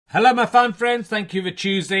Hello, my fun friends. Thank you for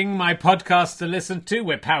choosing my podcast to listen to.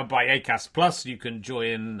 We're powered by Acast Plus. You can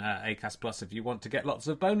join Acast Plus if you want to get lots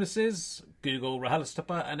of bonuses. Google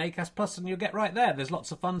RHLSTP and Acast Plus and you'll get right there. There's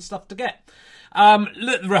lots of fun stuff to get.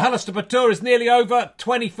 Look, the RHLSTP tour is nearly over.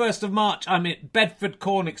 21st of March, I'm at Bedford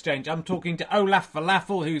Corn Exchange. I'm talking to Olaf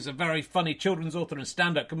Falafel, who's a very funny children's author and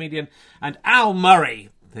stand-up comedian, and Al Murray,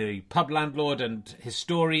 the pub landlord and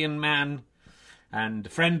historian man and a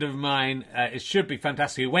friend of mine. It should be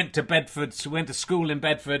fantastic. He went to Bedford, went to school in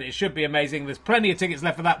Bedford. It should be amazing. There's plenty of tickets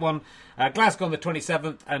left for that one. Glasgow on the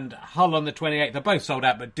 27th and Hull on the 28th. They're both sold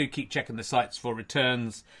out, but do keep checking the sites for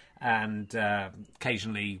returns. And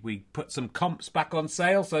occasionally we put some comps back on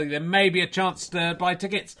sale, so there may be a chance to buy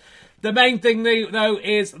tickets. The main thing, though,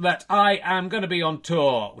 is that I am going to be on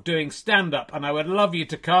tour doing stand-up, and I would love you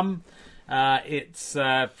to come.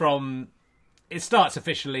 It starts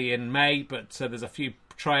officially in May, but there's a few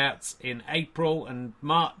tryouts in April and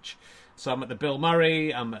March. So I'm at the Bill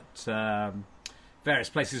Murray, I'm at various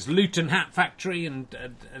places, Luton Hat Factory and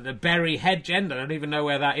the Bury Hedge End. I don't even know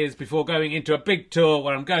where that is, before going into a big tour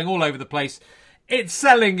where I'm going all over the place. It's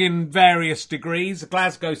selling in various degrees.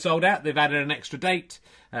 Glasgow sold out. They've added an extra date.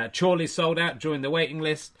 Chorley sold out during the waiting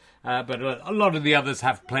list. But a lot of the others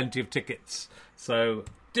have plenty of tickets. So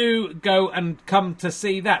do go and come to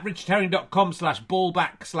see that.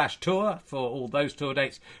 richardherring.com/ballback/tour for all those tour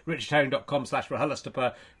dates.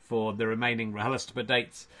 richardherring.com/RHLSTP for the remaining RHLSTP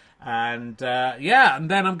dates. And and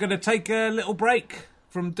then I'm going to take a little break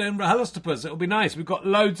from doing RHLSTPs. It'll be nice. We've got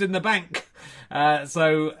loads in the bank.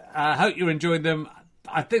 So I hope you're enjoying them.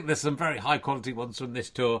 I think there's some very high quality ones from this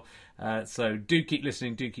tour. So do keep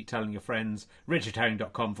listening. Do keep telling your friends.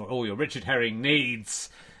 richardherring.com for all your Richard Herring needs.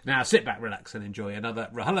 Now sit back, relax, and enjoy another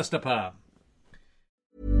RHLSTP.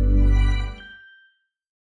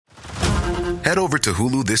 Head over to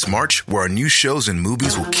Hulu this March, where our new shows and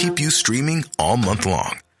movies will keep you streaming all month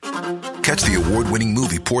long. Catch the award-winning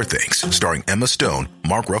movie Poor Things, starring Emma Stone,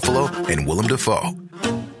 Mark Ruffalo, and Willem Dafoe.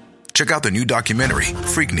 Check out the new documentary,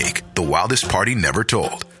 Freaknik, The Wildest Party Never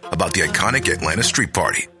Told, about the iconic Atlanta Street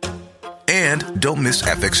Party. And don't miss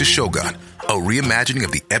FX's Shogun, a reimagining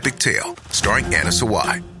of the epic tale, starring Anna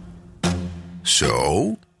Sawai.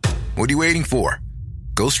 So, what are you waiting for?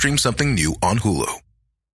 Go stream something new on Hulu.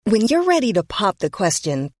 When you're ready to pop the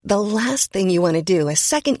question, the last thing you want to do is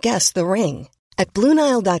second-guess the ring. At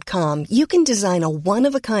BlueNile.com, you can design a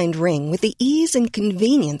one-of-a-kind ring with the ease and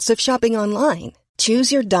convenience of shopping online.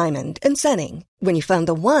 Choose your diamond and setting. When you find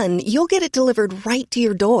the one, you'll get it delivered right to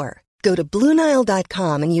your door. Go to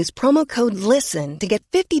BlueNile.com and use promo code LISTEN to get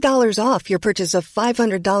 $50 off your purchase of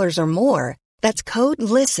 $500 or more. That's code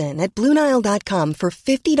LISTEN at BlueNile.com for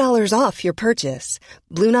 $50 off your purchase.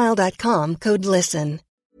 BlueNile.com, code LISTEN.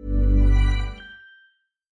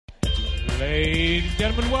 Ladies and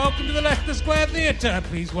gentlemen, welcome to the Leicester Square Theatre.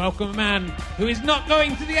 Please welcome a man who is not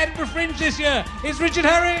going to the Edinburgh Fringe this year. It's Richard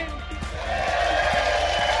Herring.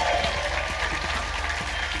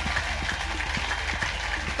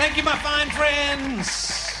 Thank you, my fine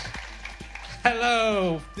friends.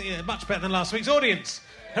 Hello. Yeah, much better than last week's audience.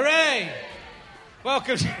 Hooray.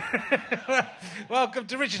 Welcome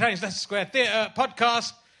to Richard Herring's Leicester Square Theatre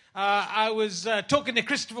podcast. I was talking to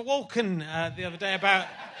Christopher Walken the other day about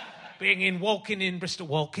being in Walking in Bristol.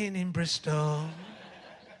 Walking in Bristol.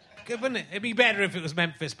 Good, wouldn't it? It'd be better if it was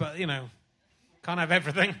Memphis, but, you know, can't have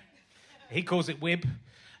everything. He calls it Wib.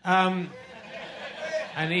 And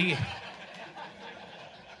he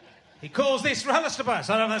calls this RHLSTP.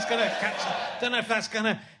 So I don't know if that's going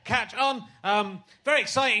to catch on. Very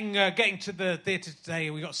exciting getting to the theatre today.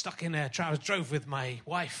 We got stuck in I drove with my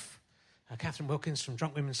wife, Catherine Wilkins from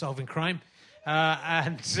Drunk Women Solving Crime. We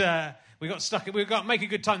got stuck. We got to make a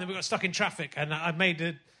good time. Then we got stuck in traffic, and I made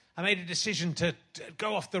a decision to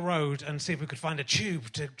go off the road and see if we could find a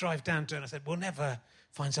tube to drive down to. And I said, we'll never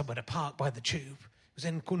find somewhere to park by the tube. It was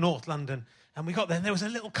in North London, and we got there. And there was a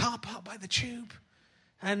little car park by the tube,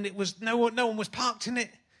 and it was no one was parked in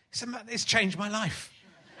it. It's changed my life.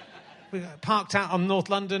 We got parked out on North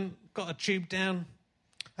London, got a tube down.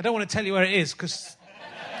 I don't want to tell you where it is because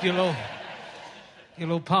you'll all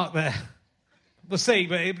park there. We'll see,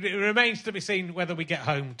 but it remains to be seen whether we get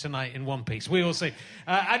home tonight in one piece. We will see.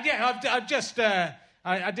 I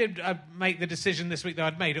did make the decision this week, though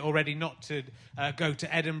I'd made it already, not to go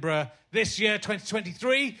to Edinburgh this year,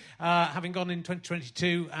 2023, having gone in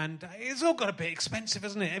 2022, and it's all got a bit expensive,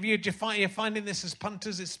 isn't it? You're finding this as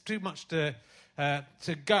punters? It's too much to go.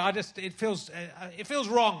 It feels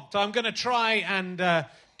wrong. So I'm going to try and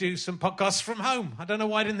do some podcasts from home. I don't know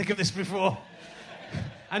why I didn't think of this before.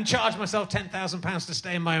 And charge myself £10,000 to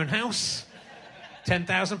stay in my own house.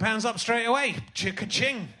 £10,000 up straight away.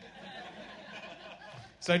 Ching.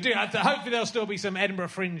 So hopefully there'll still be some Edinburgh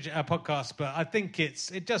Fringe podcasts, but I think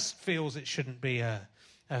it just feels it shouldn't be a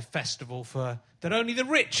festival that only the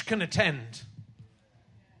rich can attend.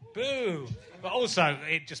 Boo! But also,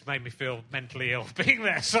 it just made me feel mentally ill being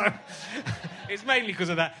there, so it's mainly because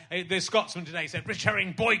of that. The Scotsman today said, Rich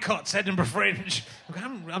Herring boycotts Edinburgh Fringe.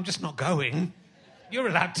 I'm just not going. You're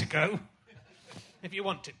allowed to go, if you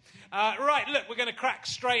want to. Right, look, we're going to crack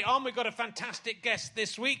straight on. We've got a fantastic guest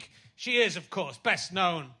this week. She is, of course, best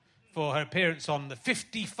known for her appearance on the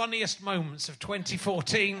 50 Funniest Moments of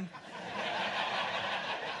 2014.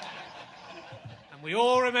 And we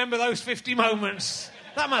all remember those 50 moments.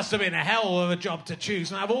 That must have been a hell of a job to choose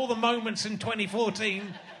and have all the moments in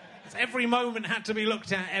 2014. Every moment had to be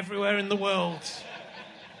looked at everywhere in the world.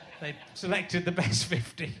 They selected the best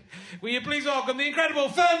 50. Will you please welcome the incredible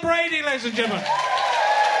Fern Brady, ladies and gentlemen.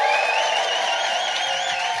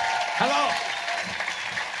 Hello.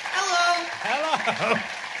 Hello.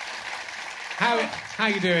 Hello. How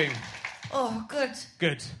you doing? Oh, good.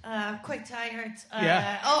 Good. Quite tired.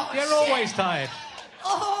 Yeah. You're always tired.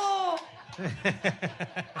 Oh.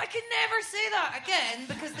 I can never say that again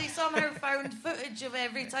because they somehow found footage of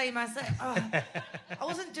every time I said, I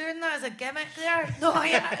wasn't doing that as a gimmick there. No, but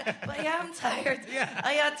I am tired. Yeah.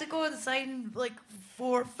 I had to go and sign like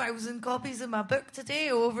 4,000 copies of my book today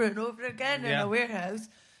over and over again in a warehouse.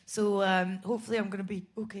 So hopefully I'm going to be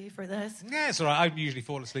okay for this. Yeah, it's all right. I usually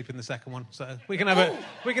fall asleep in the second one, so we can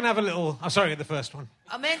have a little. I'm sorry, the first one.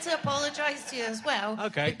 I meant to apologise to you as well.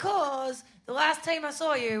 Okay. Because the last time I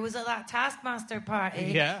saw you was at that Taskmaster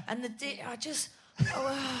party. Yeah. And the day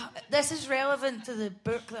this is relevant to the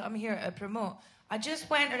book that I'm here to promote.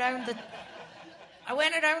 I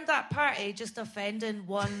went around that party just offending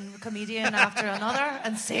one comedian after another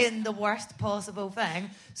and saying the worst possible thing.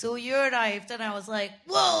 So you arrived and I was like,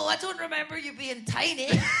 whoa, I don't remember you being tiny.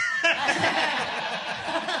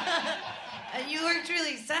 And you looked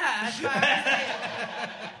really sad.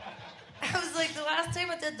 I was like, the last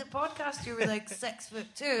time I did the podcast, you were like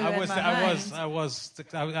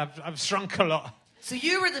 6'2". I've shrunk a lot. So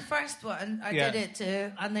you were the first one I did it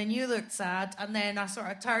to, and then you looked sad, and then I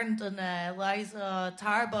sort of turned and Liza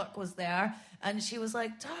Tarbuck was there, and she was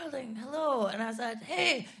like, darling, hello. And I said,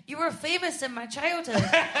 hey, you were famous in my childhood.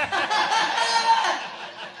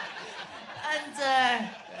 And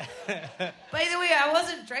by the way, I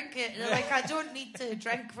wasn't drinking. Like, I don't need to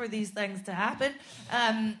drink for these things to happen.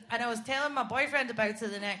 And I was telling my boyfriend about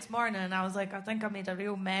it the next morning, and I was like, I think I made a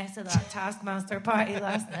real mess of that Taskmaster party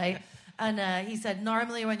last night. And he said,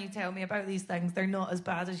 normally when you tell me about these things, they're not as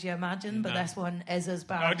bad as you imagine, but this one is as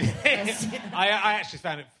bad. I actually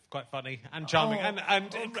found it quite funny and charming,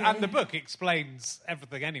 and the book explains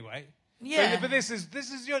everything anyway. Yeah. But this is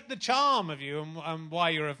the charm of you, and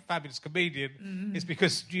why you're a fabulous comedian is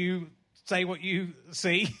because you say what you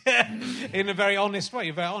see in a very honest way.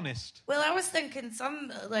 You're very honest. Well, I was thinking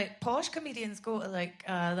some like posh comedians go to like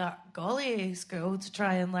that Golly school to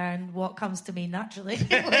try and learn what comes to me naturally,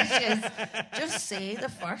 which is just say the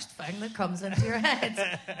first thing that comes into your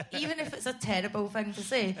head, even if it's a terrible thing to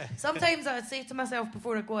say. Sometimes I would say to myself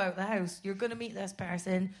before I go out of the house, you're going to meet this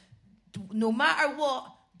person, no matter what,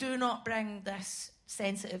 do not bring this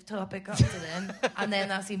sensitive topic up to them, and then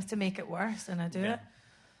that seems to make it worse, and I do it.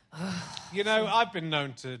 You know, I've been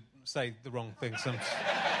known to say the wrong thing sometimes.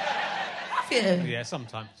 Have you? Yeah,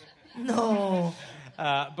 sometimes. No.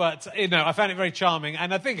 But, you know, I found it very charming.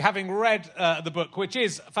 And I think having read the book, which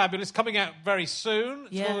is fabulous, coming out very soon.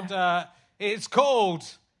 It's called...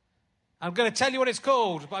 I'm going to tell you what it's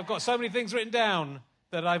called, but I've got so many things written down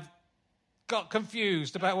that I've got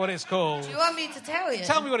confused about what it's called. Do you want me to tell you?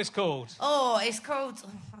 Tell me what it's called. Oh, it's called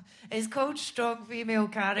Strong Female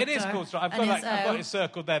Character. It is called Strong. I've got it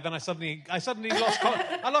circled there. Then I suddenly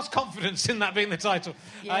lost confidence in that being the title.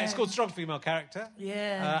 Yeah. It's called Strong Female Character.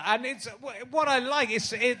 Yeah. And it's what I like.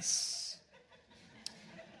 It's.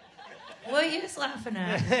 What are you laughing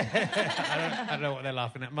at? I don't know what they're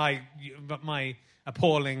laughing at. My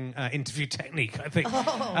appalling interview technique, I think.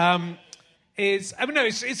 It's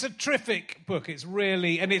a terrific book. It's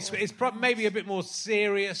really, and it's maybe a bit more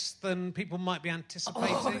serious than people might be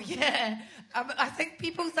anticipating. Oh, yeah. I think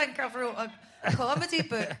people think I've wrote a comedy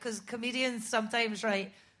book because comedians sometimes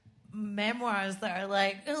write memoirs that are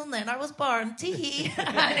like, and then I was born, tee.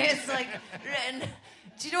 And it's like written,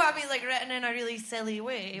 do you know what I mean? Like written in a really silly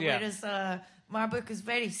way. Yeah. Whereas my book is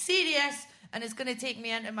very serious and it's going to take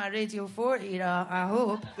me into my Radio 4 era, I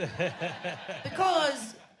hope.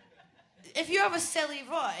 Because if you have a silly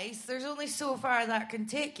voice, there's only so far that can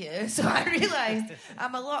take you. So I realised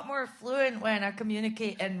I'm a lot more fluent when I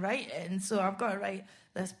communicate in writing, so I've got to write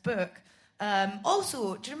this book.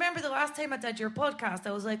 Also, do you remember the last time I did your podcast?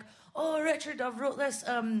 I was like, oh, Richard, I've wrote this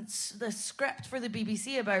this script for the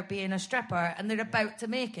BBC about being a stripper, and they're about to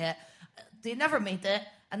make it. They never made it,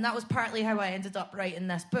 and that was partly how I ended up writing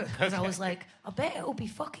this book. Because I was like, I bet it'll be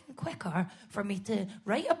fucking quicker for me to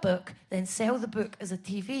write a book, then sell the book as a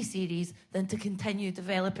TV series, than to continue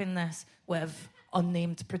developing this with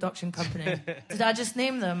unnamed production company. Did I just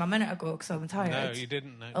name them a minute ago because I'm tired? No, you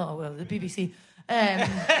didn't. No. Oh, well, the BBC. But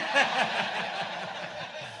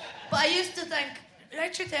I used to think,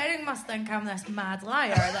 Richard Herring must think I'm this mad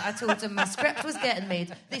liar that I told him my script was getting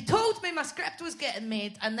made. They told me my script was getting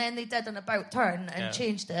made, and then they did an about turn and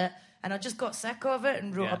changed it, and I just got sick of it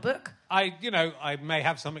and wrote a book. I may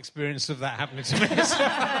have some experience of that happening to me.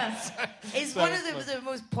 It's one of the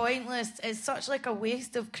most pointless. It's such like a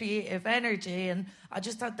waste of creative energy, and I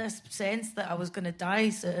just had this sense that I was going to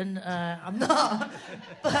die soon. I'm not,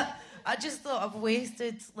 but I just thought I've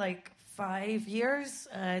wasted like 5 years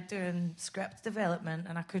doing script development,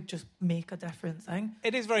 and I could just make a different thing.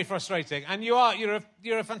 It is very frustrating, and you're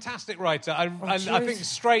a fantastic writer. I think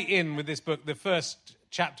straight in with this book, the first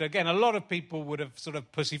chapter, again, a lot of people would have sort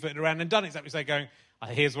of pussyfooted around and done exactly what you say, going,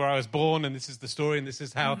 here's where I was born, and this is the story, and this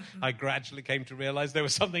is how I gradually came to realise there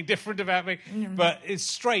was something different about me. But it's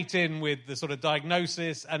straight in with the sort of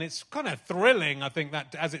diagnosis, and it's kind of thrilling, I think,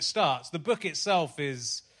 that as it starts. The book itself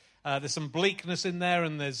is... there's some bleakness in there,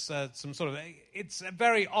 and there's some sort of... It's a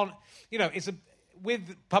very...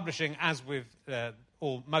 with publishing, as with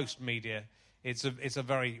most media, it's a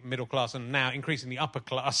very middle-class and now increasingly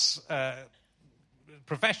upper-class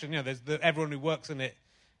profession. Everyone who works in it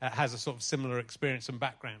has a sort of similar experience and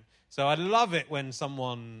background. So I love it when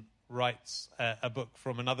someone writes a book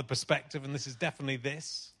from another perspective, and this is definitely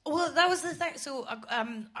this. Well, that was the thing. So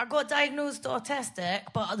I got diagnosed autistic,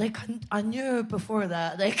 but I knew before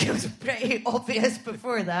that. Like, it was pretty obvious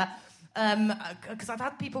before that. Because I'd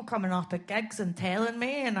had people coming up at gigs and telling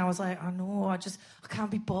me, and I was like, I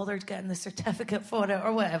can't be bothered getting the certificate for it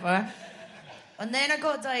or whatever. And then I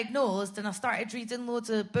got diagnosed, and I started reading loads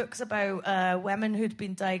of books about women who'd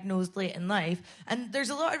been diagnosed late in life. And there's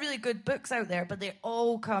a lot of really good books out there, but they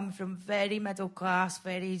all come from very middle class,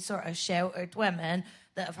 very sort of sheltered women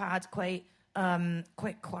that have had quite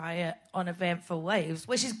quiet, uneventful lives,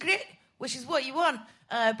 which is great, which is what you want.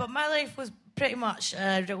 But my life was pretty much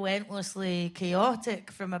relentlessly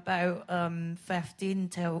chaotic from about 15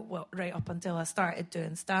 till right up until I started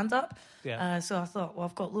doing stand-up. Yeah. So I thought, well,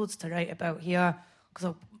 I've got loads to write about here,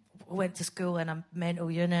 because I went to school in a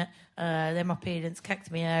mental unit. Then my parents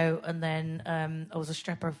kicked me out, and then I was a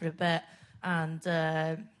stripper for a bit, and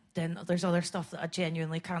then there's other stuff that I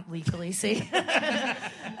genuinely can't legally say.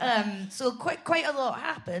 So quite a lot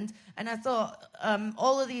happened, and I thought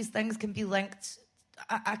all of these things can be linked.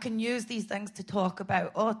 I can use these things to talk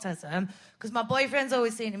about autism, because my boyfriend's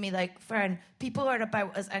always saying to me, like, Fern, people are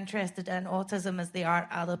about as interested in autism as they are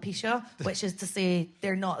alopecia, which is to say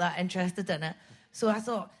they're not that interested in it. So I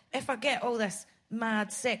thought, if I get all this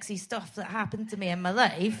mad, sexy stuff that happened to me in my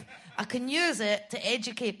life, I can use it to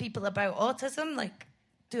educate people about autism, like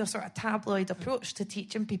do a sort of tabloid approach to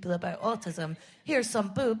teaching people about autism. Here's some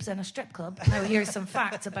boobs in a strip club. Now here's some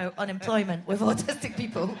facts about unemployment with autistic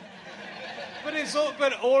people.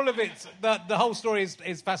 But all of it, the whole story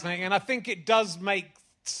is fascinating, and I think it does make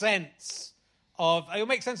sense of. It'll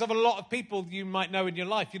make sense of a lot of people you might know in your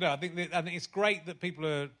life. I think it's great that people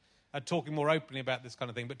are talking more openly about this kind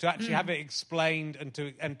of thing, but to actually have it explained and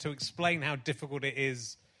to explain how difficult it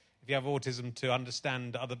is if you have autism to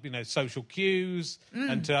understand other social cues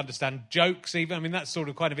and to understand jokes even. I mean, that's sort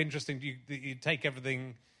of kind of interesting. You take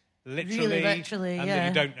everything literally, and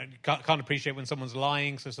yeah. that you can't appreciate when someone's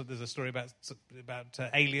lying. So there's a story about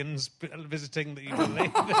aliens visiting that you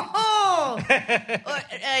believe.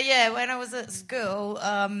 Yeah. When I was at school,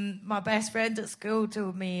 my best friend at school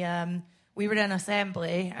told me we were in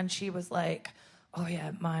assembly, and she was like, "Oh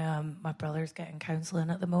yeah, my brother's getting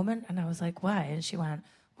counselling at the moment," and I was like, "Why?" And she went,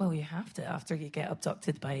 "Well, you have to after you get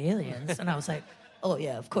abducted by aliens," and I was like, "Oh,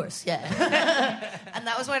 yeah, of course, yeah." And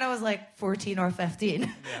that was when I was like 14 or 15. Yeah.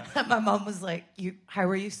 And my mum was like, how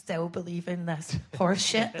are you still believing this horse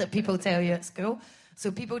shit that people tell you at school? So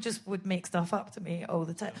people just would make stuff up to me all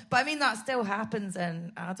the time. But I mean, that still happens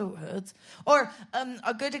in adulthood. Or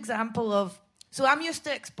a good example of... So I'm used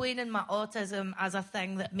to explaining my autism as a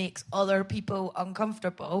thing that makes other people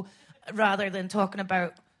uncomfortable, rather than talking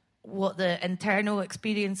about what the internal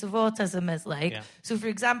experience of autism is like. Yeah. So, for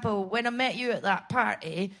example, when I met you at that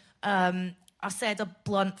party, I said a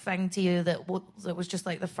blunt thing to you that was just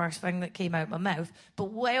like the first thing that came out my mouth.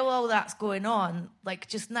 But while all that's going on, like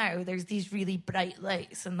just now, there's these really bright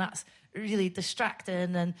lights, and that's really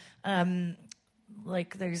distracting. And I've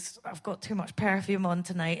got too much perfume on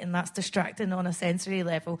tonight, and that's distracting on a sensory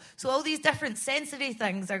level. So all these different sensory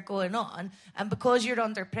things are going on, and because you're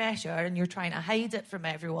under pressure and you're trying to hide it from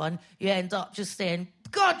everyone, you end up just saying,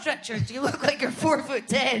 "God, Richard, you look like you're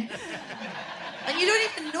 4'10". And you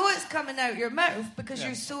don't even know it's coming out your mouth because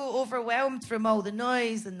you're so overwhelmed from all the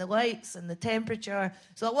noise and the lights and the temperature.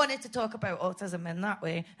 So I wanted to talk about autism in that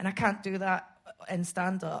way, and I can't do that in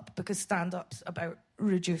stand-up because stand-up's about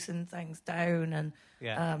reducing things down and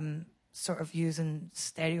sort of using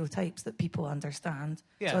stereotypes that people understand.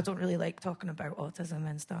 So I don't really like talking about autism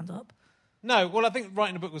in stand-up. No, well, I think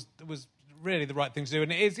writing a book was really the right thing to do,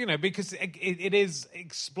 and it is, because it is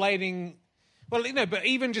explaining. Well, but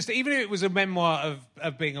even if it was a memoir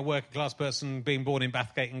of being a working class person, being born in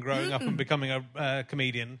Bathgate and growing up and becoming a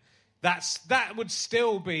comedian, that would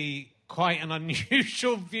still be quite an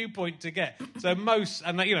unusual viewpoint to get. So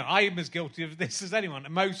I am as guilty of this as anyone.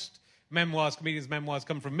 Most comedians' memoirs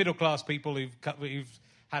come from middle class people who've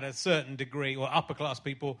had a certain degree, or upper class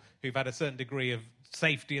people who've had a certain degree of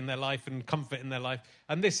safety in their life and comfort in their life.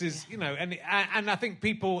 And this is, and I think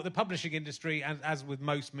the publishing industry, as with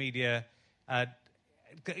most media.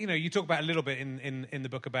 You talk about a little bit in the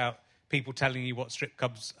book about people telling you what strip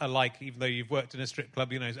clubs are like, even though you've worked in a strip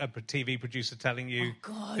club. A TV producer telling you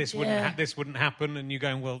this wouldn't happen, and you're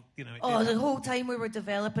going, well, the whole time we were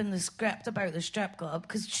developing the script about the strip club,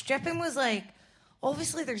 because stripping was like,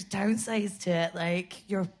 obviously there's downsides to it, like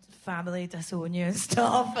your family disown you and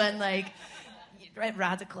stuff, and like it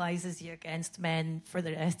radicalizes you against men for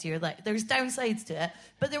the rest of your life. There's downsides to it,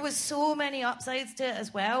 but there was so many upsides to it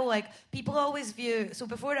as well. Like, people always so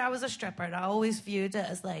before I was a stripper, I always viewed it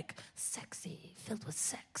as like sexy, filled with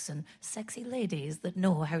sex and sexy ladies that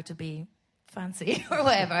know how to be fancy or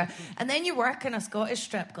whatever. And then you work in a Scottish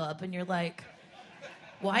strip club and you're like,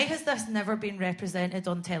 why has this never been represented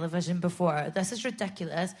on television before? This is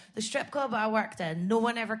ridiculous. The strip club I worked in, no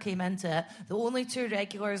one ever came into it. The only two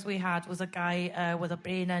regulars we had was a guy with a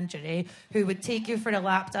brain injury who would take you for a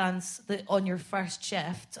lap dance on your first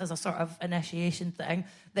shift as a sort of initiation thing.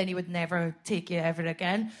 Then he would never take you ever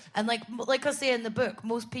again. And like I say in the book,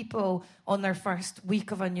 most people on their first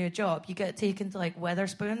week of a new job, you get taken to like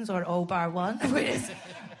Wetherspoons or All Bar One, whereas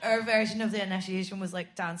our version of the initiation was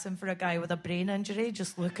like dancing for a guy with a brain injury,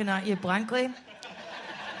 just looking at you blankly.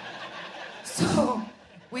 So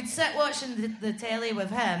we'd sit watching the telly with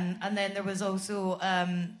him, and then there was also,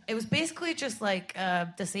 it was basically just like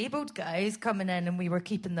disabled guys coming in, and we were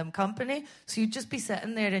keeping them company. So you'd just be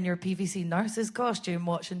sitting there in your PVC nurse's costume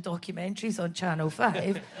watching documentaries on Channel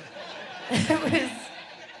 5. It was...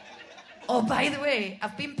 Oh, by the way,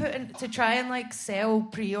 I've been to try and like sell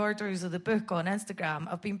pre-orders of the book on Instagram,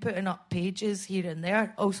 I've been putting up pages here and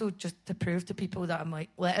there, also just to prove to people that I'm like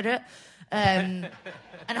literate. And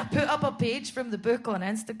I put up a page from the book on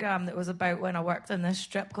Instagram that was about when I worked in this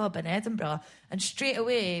strip club in Edinburgh. And straight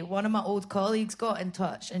away, one of my old colleagues got in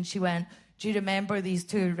touch and she went, "Do you remember these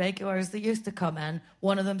two regulars that used to come in?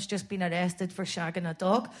 One of them's just been arrested for shagging a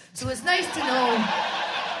dog." So it's nice to know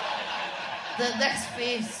that this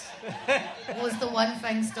face was the one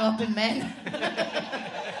thing stopping men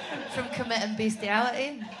from committing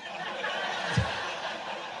bestiality.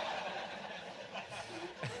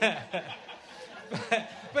 But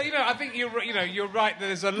I think you're right.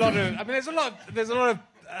 There's a lot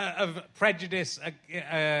of prejudice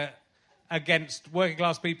against working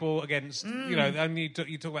class people, against and you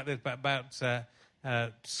talk about this about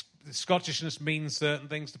Scottishness means certain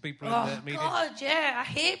things to people in the media. Oh God, yeah, I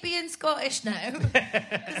hate being Scottish now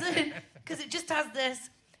because it just has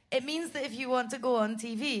this. It means that if you want to go on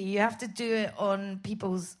TV, you have to do it on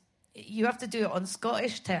you have to do it on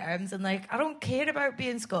Scottish terms, and like I don't care about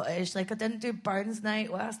being Scottish. Like I didn't do Burns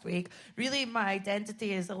Night last week. Really, my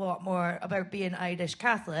identity is a lot more about being Irish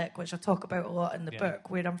Catholic, which I talk about a lot in the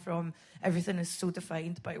book. Where I'm from, everything is so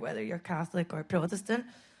defined by whether you're Catholic or Protestant.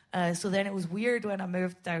 So then it was weird when I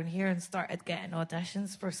moved down here and started getting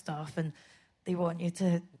auditions for stuff, and they want you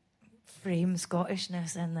to frame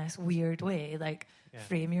Scottishness in this weird way, like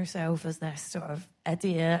frame yourself as this sort of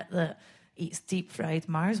idiot that eats deep-fried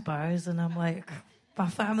Mars bars. And I'm like, my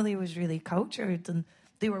family was really cultured, and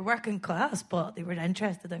they were working class, but they were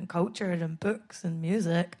interested in culture and books and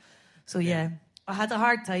music. So I had a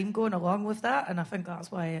hard time going along with that, and I think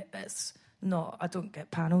that's why it's not, I don't get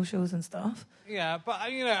panel shows and stuff. Yeah, but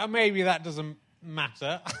maybe that doesn't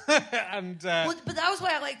matter. And but that was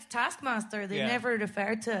why I liked Taskmaster. They never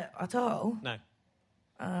referred to it at all. No.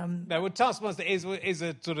 No, well, Taskmaster is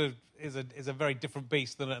a sort of is a very different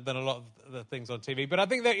beast than a lot of the things on TV. But I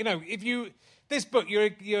think that this book, you're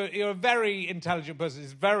a very intelligent person.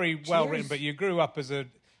 It's very well written. But you grew up as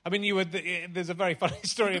there's a very funny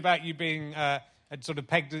story about you being sort of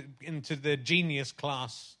pegged into the genius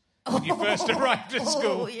class when you first arrived at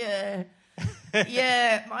school. Oh yeah,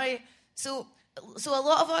 yeah. So a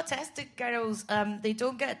lot of autistic girls, they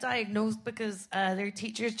don't get diagnosed because their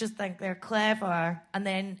teachers just think they're clever, and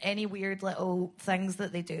then any weird little things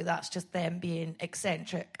that they do, that's just them being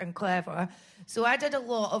eccentric and clever. So I did a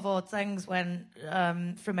lot of odd things when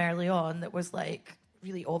from early on that was like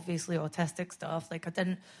really obviously autistic stuff. Like I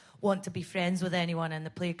didn't want to be friends with anyone in the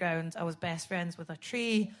playground. I was best friends with a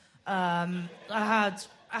tree. My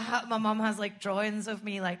mum has like drawings of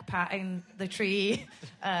me like patting the tree.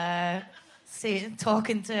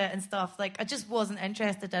 Talking to it and stuff. Like, I just wasn't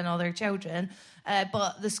interested in other children.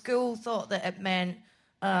 But the school thought that it meant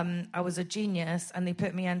I was a genius, and they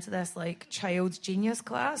put me into this, like, child's genius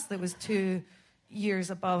class that was 2 years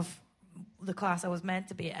above the class I was meant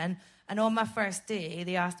to be in. And on my first day,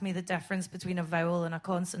 they asked me the difference between a vowel and a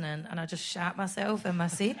consonant, and I just shat myself in my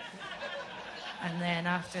seat. And then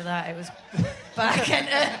after that, it was back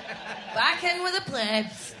in with the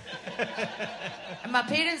plebs. And my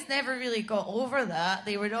parents never really got over that.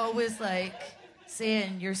 They were always like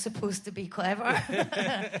saying, "You're supposed to be clever."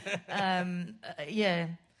 Yeah.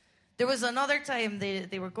 There was another time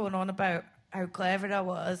they were going on about how clever I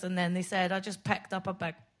was, and then they said I just picked up a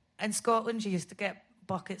big... In Scotland, you used to get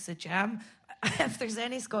buckets of jam. If there's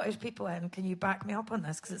any Scottish people in, can you back me up on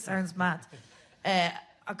this? Because it sounds mad.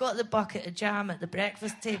 I got the bucket of jam at the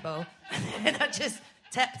breakfast table, and I just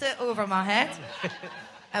tipped it over my head.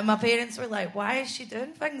 And my parents were like, "Why is she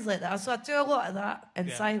doing things like that?" So I do a lot of that in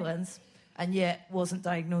silence, and yet wasn't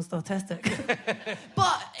diagnosed autistic.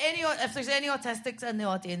 But if there's any autistics in the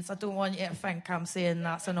audience, I don't want you to think I'm saying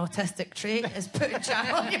that's an autistic trait, is putting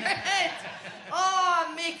jam on your head. Oh,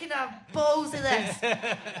 I'm making a balls of this.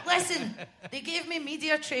 Listen, they gave me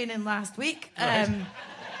media training last week.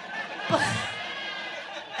 But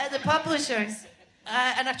at the publishers.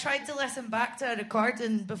 And I tried to listen back to a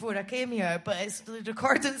recording before I came here, but the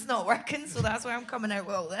recording's not working, so that's why I'm coming out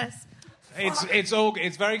with all this.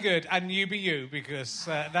 It's very good, and you be you, because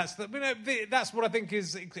that's what I think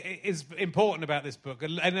is important about this book,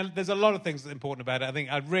 and there's a lot of things that are important about it. I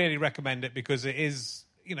think I'd really recommend it because it is,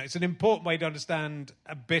 it's an important way to understand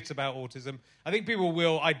a bit about autism. I think people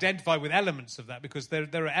will identify with elements of that because there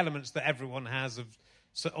are elements that everyone has of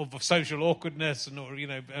social awkwardness and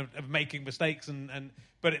of making mistakes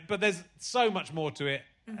but there's so much more to it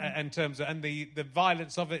in terms of, and the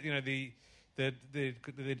violence of it,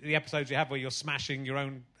 the episodes you have where you're smashing your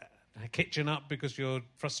own kitchen up because you're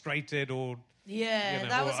frustrated or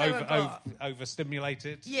that was how I got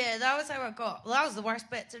overstimulated. Yeah, that was how I got. Well, that was the worst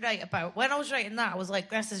bit to write about. When I was writing that, I was like,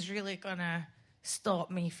 this is really gonna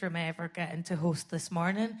stop me from ever getting to host This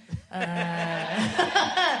Morning.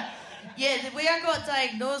 Yeah, the way I got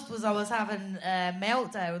diagnosed was I was having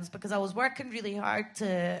meltdowns because I was working really hard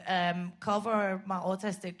to cover my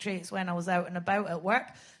autistic traits when I was out and about at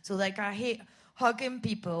work. So, like, I hate hugging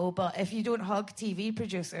people, but if you don't hug TV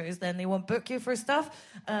producers, then they won't book you for stuff.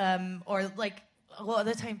 Or, like, a lot of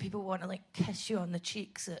the time people want to, like, kiss you on the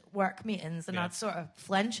cheeks at work meetings, and I'd sort of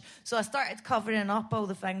flinch. So I started covering up all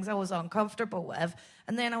the things I was uncomfortable with.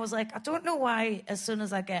 And then I was like, I don't know why as soon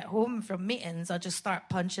as I get home from meetings, I just start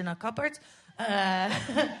punching a cupboard. And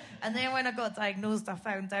then when I got diagnosed, I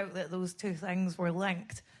found out that those two things were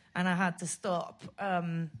linked, and I had to stop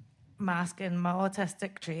masking my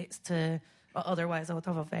autistic traits otherwise I would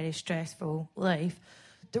have a very stressful life.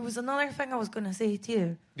 There was another thing I was going to say to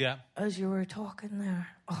you. Yeah. As you were talking there.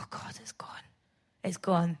 Oh, God, it's gone. It's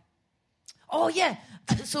gone. Oh, yeah.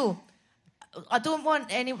 So, I don't want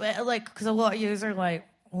because a lot of yous are like,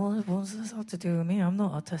 well, what does this have to do with me? I'm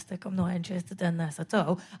not autistic. I'm not interested in this at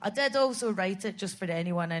all. I did also write it just for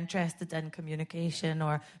anyone interested in communication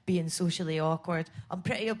or being socially awkward. I'm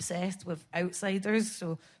pretty obsessed with outsiders,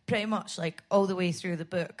 so pretty much like all the way through the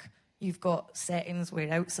book, you've got settings where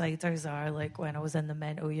outsiders are, like when I was in the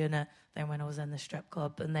mental unit, then when I was in the strip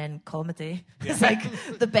club, and then comedy. Yeah. It's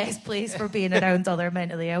like the best place for being around other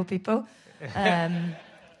mentally ill people.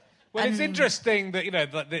 Well, it's interesting that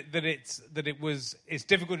it's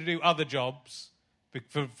difficult to do other jobs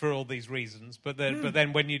for all these reasons, but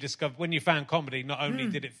then when you found comedy, not only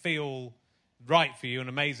did it feel right for you and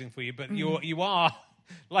amazing for you, but you are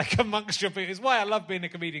like amongst your people. It's why I love being a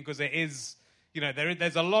comedian, because it is.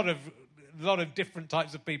 There's a lot of different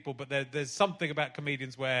types of people, but there's something about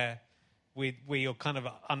comedians where we all kind of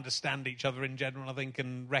understand each other in general, I think,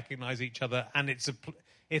 and recognise each other, and it's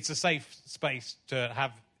a safe space to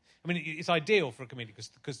have. I mean, it's ideal for a comedian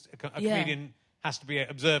because a comedian has to be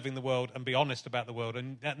observing the world and be honest about the world,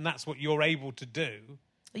 and that's what you're able to do.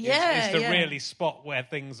 Is to really spot where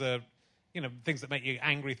things are, things that make you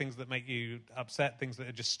angry, things that make you upset, things that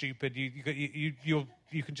are just stupid.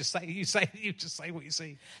 You can just say what you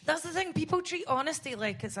see. That's the thing. People treat honesty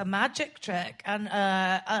like it's a magic trick, and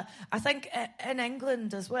I think in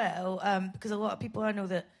England as well, because a lot of people I know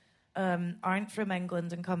that aren't from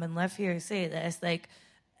England and come and live here say this. Like,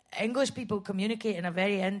 English people communicate in a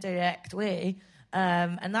very indirect way.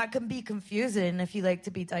 And that can be confusing if you like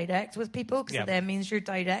to be direct with people, because it then means your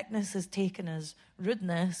directness is taken as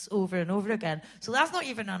rudeness over and over again. So that's not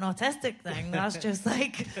even an autistic thing. That's just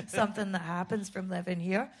like something that happens from living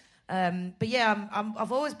here. But yeah,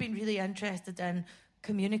 I've always been really interested in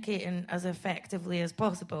communicating as effectively as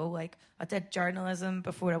possible. Like, I did journalism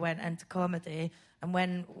before I went into comedy, and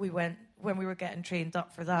when we were getting trained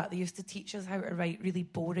up for that, they used to teach us how to write really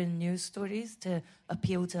boring news stories to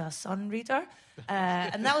appeal to a Sun reader.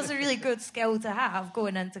 And that was a really good skill to have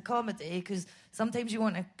going into comedy, because sometimes you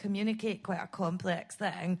want to communicate quite a complex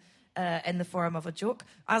thing in the form of a joke.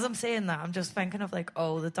 As I'm saying that, I'm just thinking of like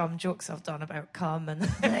all the dumb jokes I've done about cum and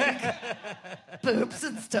like boobs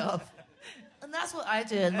and stuff. And that's what I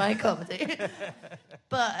do in my comedy.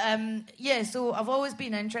 But, so I've always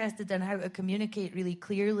been interested in how to communicate really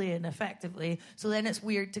clearly and effectively. So then it's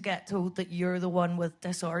weird to get told that you're the one with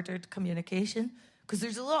disordered communication. Because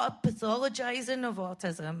there's a lot of pathologizing of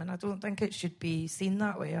autism, and I don't think it should be seen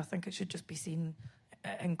that way. I think it should just be seen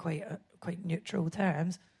in quite neutral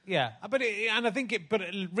terms. Yeah, but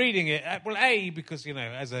reading it, because,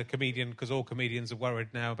 as a comedian, because all comedians are worried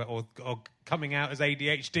now about or coming out as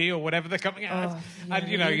ADHD or whatever they're coming out as. Yeah,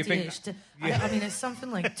 and, you think... I mean, it's something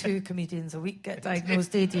like 2 comedians a week get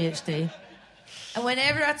diagnosed ADHD. And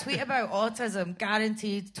whenever I tweet about autism,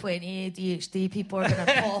 guaranteed 20 ADHD people are going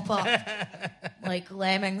to pop up like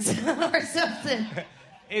lemmings or something.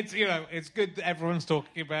 It's good that everyone's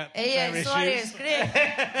talking about their issues. It's great.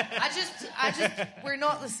 I just, we're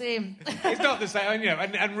not the same. It's not the same,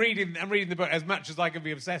 and reading the book, as much as I can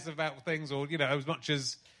be obsessive about things, or, as much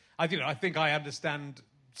as, I think I understand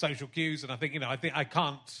social cues, and I think I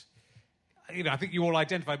can't, I think you all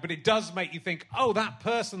identify, but it does make you think, oh, that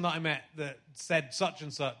person that I met that said such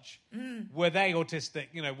and such, were they autistic,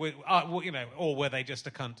 or were they just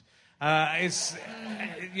a cunt?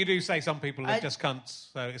 You do say some people are just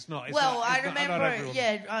cunts, so it's not. I remember,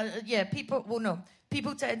 people. Well, no,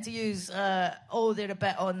 people tend to use, they're a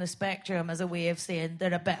bit on the spectrum as a way of saying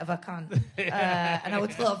they're a bit of a cunt, and I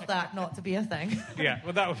would love that not to be a thing. Yeah,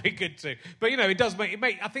 well, that would be good too. But it does make.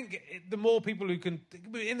 I think the more people who can.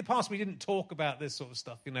 In the past, we didn't talk about this sort of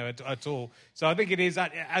stuff, at all. So I think it is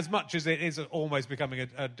as much as it is almost becoming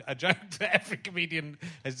a joke that every comedian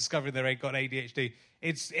has discovered they've got ADHD.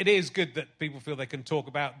 It is good that people feel they can talk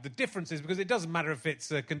about the differences, because it doesn't matter if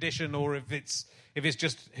it's a condition or if it's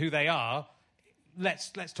just who they are.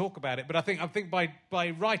 Let's talk about it. But I think by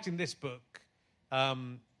writing this book,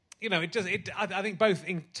 I think both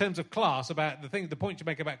in terms of class, about the point you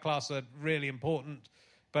make about class are really important.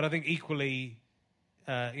 But I think equally,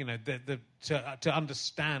 to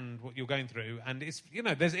understand what you're going through, and it's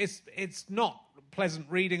not pleasant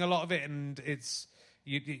reading, a lot of it, and it's.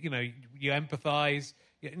 You empathise,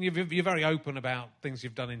 and you're very open about things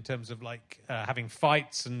you've done in terms of like having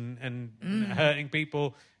fights and hurting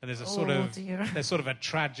people. And there's there's sort of a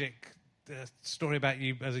tragic story about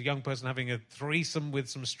you as a young person having a threesome with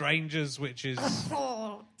some strangers, which is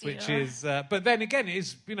but then again,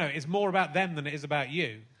 it's more about them than it is about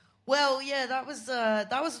you. Well, yeah, that was.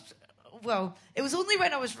 Well, it was only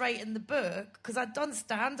when I was writing the book, because I'd done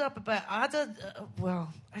stand-up about... how do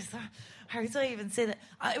I even say that?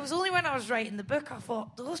 It was only when I was writing the book I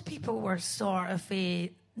thought those people were sort of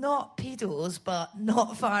not pedos, but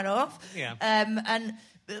not far off. Yeah. And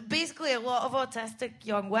basically a lot of autistic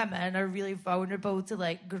young women are really vulnerable to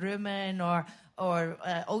like grooming or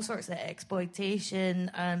all sorts of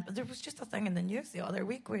exploitation. And there was just a thing in the news the other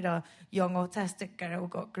week where a young autistic girl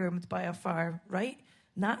got groomed by a far-right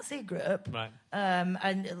Nazi group. Right.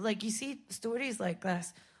 And like you see stories like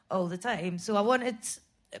this all the time. So I wanted...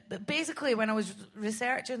 Basically, when I was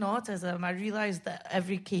researching autism, I realised that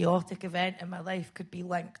every chaotic event in my life could be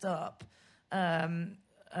linked up by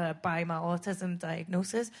my autism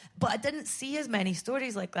diagnosis. But I didn't see as many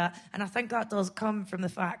stories like that. And I think that does come from the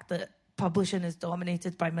fact that publishing is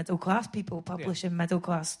dominated by middle-class people publishing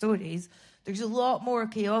middle-class stories. There's a lot more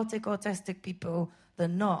chaotic autistic people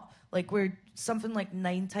than not. Like, we're something like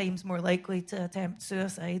 9 times more likely to attempt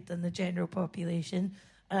suicide than the general population.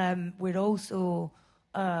 We're also,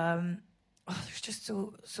 there's just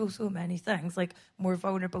so many things, like more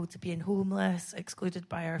vulnerable to being homeless, excluded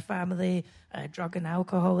by our family, drug and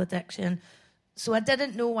alcohol addiction. So I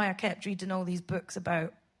didn't know why I kept reading all these books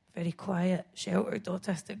about very quiet, sheltered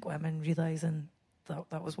autistic women, realising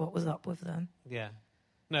that was what was up with them. Yeah.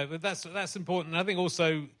 No, but that's important. I think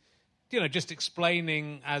also, just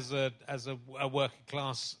explaining as a working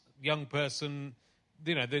class young person,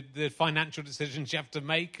 the financial decisions you have to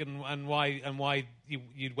make and why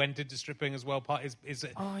you went into stripping as well. It's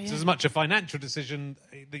as much a financial decision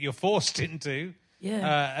that you're forced into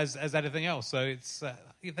as anything else. So it's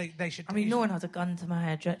they should. I mean, no one had a gun to my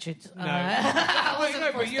head, Richard. No, I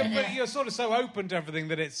wasn't but you're sort of so open to everything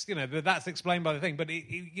that it's that's explained by the thing. But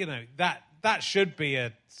that should be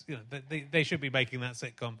they should be making that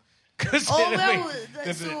sitcom. So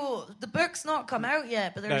the book's not come out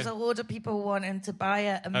yet, but there's a load of people wanting to buy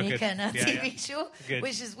it and make it in a TV show,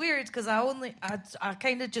 which is weird because I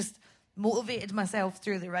kind of just motivated myself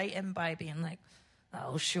through the writing by being like,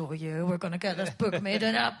 I'll show you, we're going to get this book made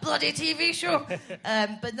in a bloody TV show.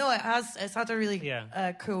 But no, it's had a really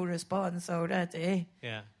cool response already.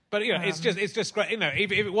 Yeah. But it's just great.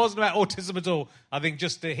 If it wasn't about autism at all, I think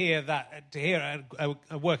just to hear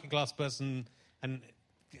a working class person and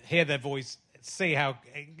hear their voice, see how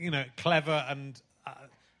clever and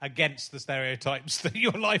against the stereotypes that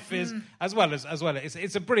your life is, as well.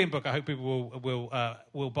 It's a brilliant book. I hope people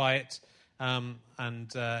will buy it and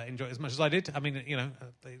enjoy it as much as I did. I mean,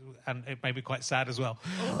 and it may be quite sad as well.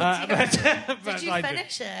 Oh, did you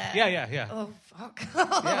finish it? Yeah. Oh fuck.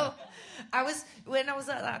 Yeah. When I was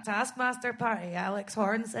at that Taskmaster party, Alex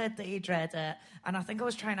Horne said that he'd read it, and I think I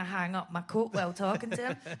was trying to hang up my coat while talking to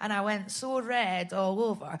him, and I went so red all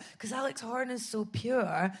over because Alex Horne is so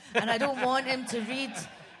pure, and I don't want him to read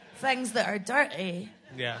things that are dirty.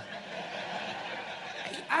 Yeah.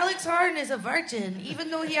 Alex Horne is a virgin,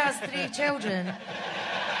 even though he has 3 children.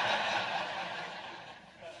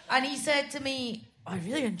 And he said to me, I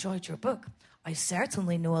really enjoyed your book. I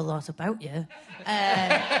certainly know a lot about you.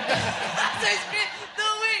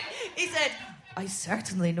 He said, I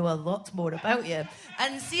certainly know a lot more about you.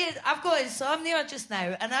 And see, I've got insomnia just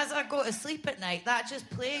now, and as I go to sleep at night, that just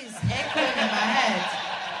plays echoing in my head.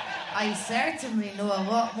 I certainly know a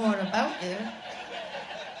lot more about you.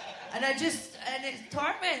 And it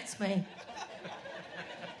torments me.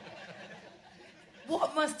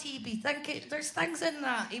 What must he be thinking? There's things in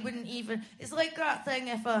that he wouldn't even... It's like that thing,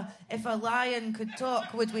 if a lion could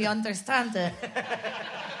talk, would we understand it?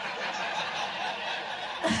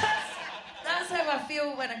 That's how I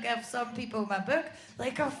feel when I give some people my book.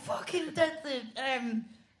 Like, I fucking did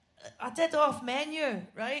I did Off Menu,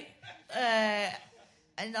 right?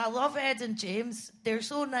 And I love Ed and James. They're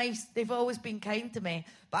so nice. They've always been kind to me.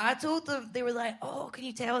 But I told them, they were like, oh, can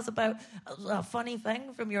you tell us about a funny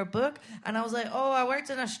thing from your book? And I was like, oh, I worked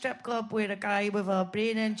in a strip club where a guy with a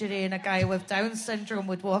brain injury and a guy with Down syndrome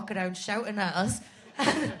would walk around shouting at us.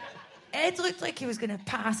 And Ed looked like he was going to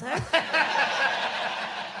pass out. But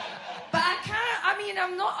I can't, I mean, I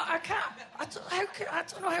don't know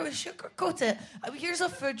how to sugarcoat it. Here's a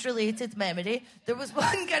food-related memory. There was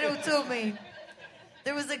one girl who told me,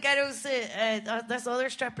 there was a girl who said, this other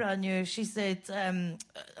stripper I knew, she said,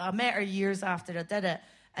 I met her years after I did it,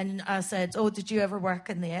 and I said, oh, did you ever work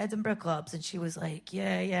in the Edinburgh clubs? And she was like,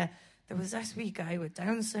 yeah. There was this wee guy with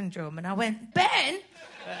Down syndrome. And I went, Ben?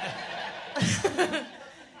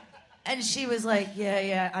 And she was like,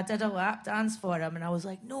 yeah, I did a lap dance for him. And I was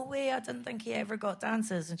like, no way, I didn't think he ever got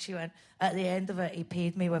dances. And she went, at the end of it, he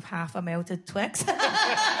paid me with half a melted Twix.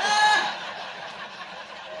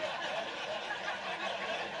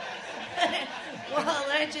 What a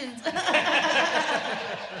legend.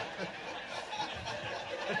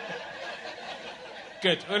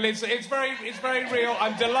 Good. Well, it's very real.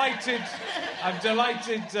 I'm delighted.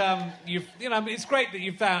 It's great that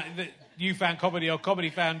you found comedy or comedy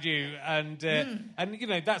found you, and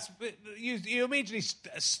that's you immediately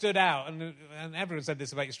stood out, and everyone said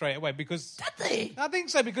this about you straight away because did they? I think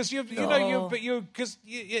so because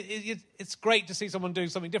it's great to see someone doing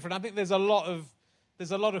something different. I think there's a lot of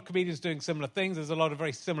comedians doing similar things. There's a lot of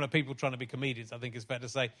very similar people trying to be comedians, I think it's fair to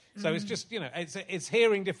say. So it's just, it's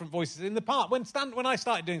hearing different voices. In the part, when I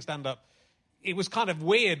started doing stand-up, it was kind of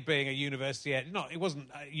weird being a university ed. It wasn't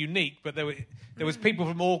unique, but there was people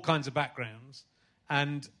from all kinds of backgrounds.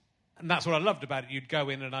 And that's what I loved about it. You'd go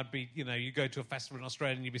in and I'd be, you'd go to a festival in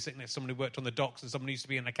Australia and you'd be sitting next to someone who worked on the docks and someone who used to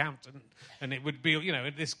be an accountant. And it would be,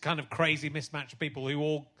 this kind of crazy mismatch of people who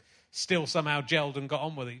all still somehow gelled and got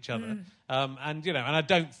on with each other. And I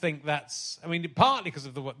don't think that's. I mean, partly because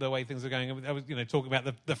of the way things are going. I was talking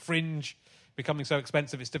about the Fringe becoming so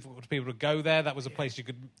expensive, it's difficult for people to go there. That was a place you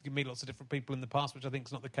could meet lots of different people in the past, which I think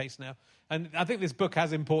is not the case now. And I think this book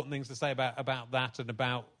has important things to say about that and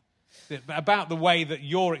about the way that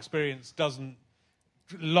your experience doesn't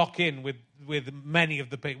lock in with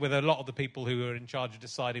a lot of the people who are in charge of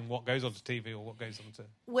deciding what goes onto TV or what goes onto.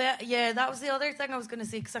 Well, yeah, that was the other thing I was going to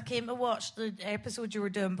say, because I came to watch the episode you were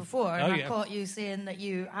doing before, and I caught you saying that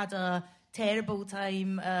you had a terrible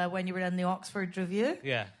time when you were in the Oxford Review.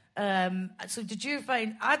 Yeah. So did you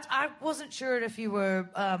find... I wasn't sure if you were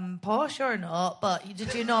posh or not, but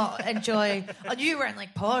did you not enjoy... you weren't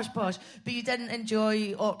like posh, but you didn't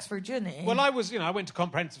enjoy Oxford Uni? Well, I was, I went to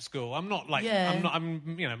comprehensive school. I'm not like...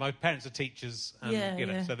 Yeah. My parents are teachers,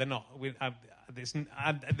 and, so they're not...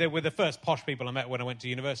 they were the first posh people I met when I went to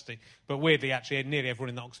university. But weirdly, actually, nearly everyone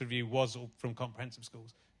in the Oxford Review was all from comprehensive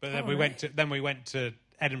schools. But then we went to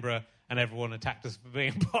Edinburgh, and everyone attacked us for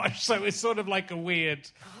being posh. So it's sort of like a weird,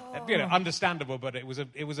 understandable, but it was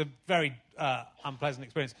a very unpleasant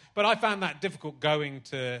experience. But I found that difficult going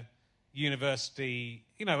to university,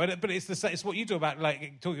 but it's what you talk about,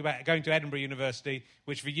 like talking about going to Edinburgh University,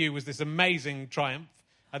 which for you was this amazing triumph.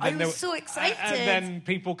 And then I was so excited. And then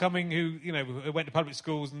people coming who went to public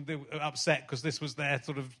schools and they were upset because this was their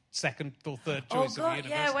sort of second or third choice of the university.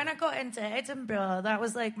 Yeah, when I got into Edinburgh, that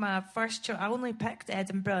was like my first choice. I only picked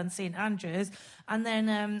Edinburgh and St Andrews. And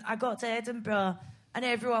then I got to Edinburgh and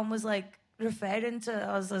everyone was like referring to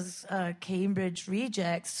us as Cambridge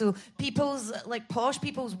rejects. So posh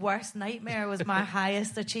people's worst nightmare was my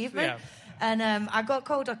highest achievement. Yeah. And I got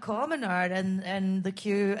called a commoner in the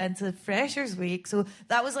queue into Freshers' Week. So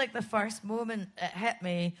that was like the first moment it hit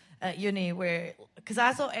me at uni because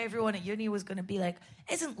I thought everyone at uni was going to be like,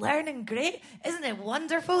 isn't learning great? Isn't it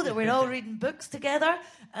wonderful that we're all reading books together?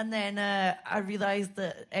 And then I realised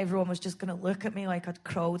that everyone was just going to look at me like I'd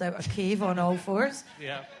crawled out a cave on all fours.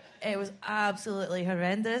 Yeah. It was absolutely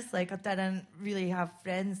horrendous. Like, I didn't really have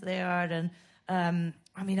friends there. And, I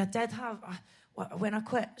did have... when I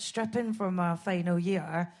quit stripping for my final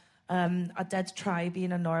year, I did try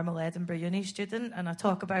being a normal Edinburgh Uni student, and I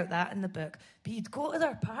talk about that in the book. But you'd go to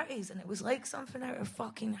their parties, and it was like something out of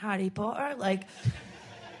fucking Harry Potter. Like,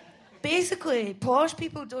 basically, posh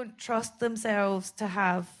people don't trust themselves to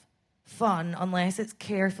have fun unless it's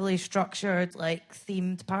carefully structured, like,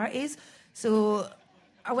 themed parties. So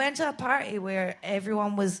I went to a party where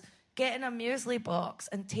everyone was getting a muesli box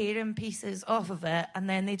and tearing pieces off of it, and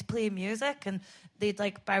then they'd play music and they'd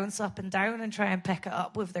like bounce up and down and try and pick it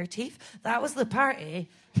up with their teeth. That was the party.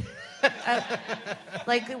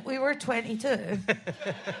 We were 22.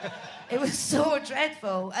 It was so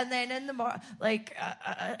dreadful. And then in the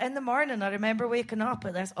morning, I remember waking up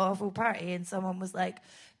at this awful party and someone was like,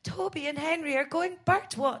 Toby and Henry are going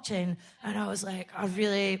bird watching. And I was like, I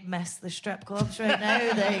really miss the strip clubs right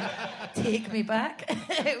now. Take me back.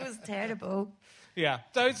 It was terrible. Yeah.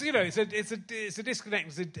 So it's it's a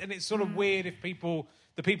disconnect, and it's sort of weird if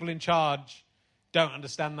the people in charge don't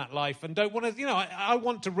understand that life and don't want to. I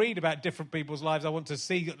want to read about different people's lives. I want to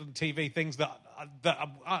see on TV things that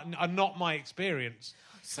are not my experience.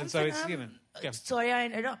 And so it's Sorry, I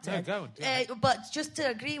interrupted. No, go on. But just to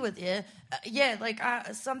agree with you,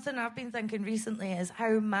 something I've been thinking recently is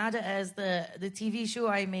how mad it is the TV show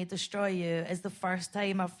I May Destroy You is the first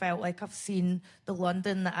time I've felt like I've seen the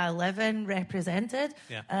London that I live in represented.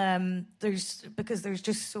 Yeah. Because there's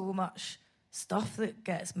just so much stuff that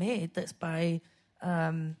gets made that's by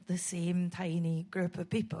the same tiny group of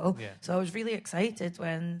people. Yeah. So I was really excited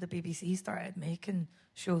when the BBC started making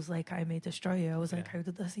shows like I May Destroy You. I was like, how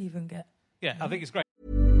did this even get... Yeah, I think it's great.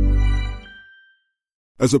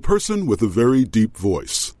 As a person with a very deep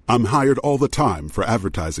voice, I'm hired all the time for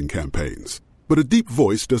advertising campaigns. But a deep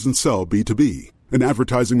voice doesn't sell B2B, and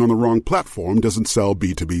advertising on the wrong platform doesn't sell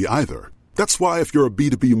B2B either. That's why if you're a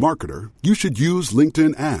B2B marketer, you should use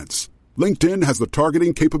LinkedIn ads. LinkedIn has the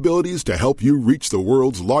targeting capabilities to help you reach the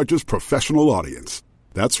world's largest professional audience.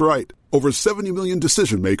 That's right. Over 70 million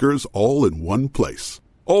decision makers all in one place.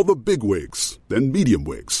 All the big wigs, then medium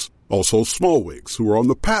wigs. Also small wigs who are on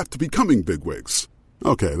the path to becoming big wigs.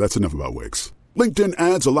 Okay, that's enough about wigs. LinkedIn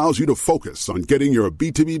ads allows you to focus on getting your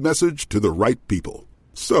B2B message to the right people.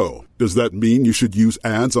 So, does that mean you should use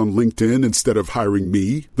ads on LinkedIn instead of hiring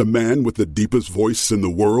me, the man with the deepest voice in the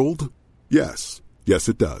world? Yes. Yes,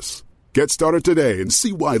 it does. Get started today and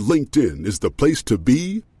see why LinkedIn is the place to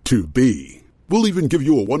be to be. We'll even give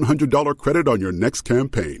you a $100 credit on your next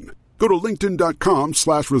campaign. Go to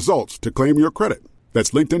linkedin.com/results to claim your credit.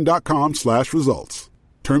 That's linkedin.com/results.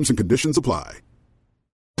 Terms and conditions apply.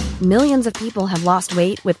 Millions of people have lost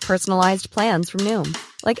weight with personalized plans from Noom.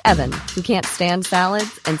 Like Evan, who can't stand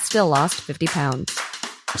salads and still lost 50 pounds.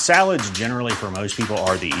 Salads generally for most people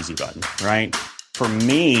are the easy button, right? For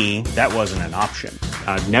me, that wasn't an option.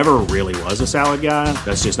 I never really was a salad guy.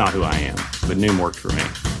 That's just not who I am. But Noom worked for me.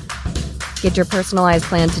 Get your personalized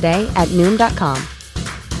plan today at Noom.com.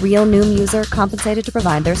 Real Noom user compensated to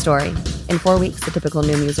provide their story. In 4 weeks, the typical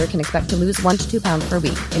Noom user can expect to lose 1 to 2 pounds per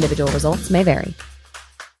week. Individual results may vary.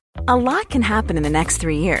 A lot can happen in the next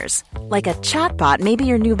 3 years. Like a chatbot may be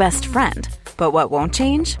your new best friend. But what won't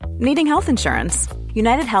change? Needing health insurance.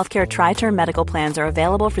 United Healthcare Tri-Term Medical Plans are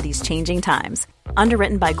available for these changing times.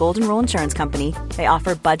 Underwritten by Golden Rule Insurance Company, they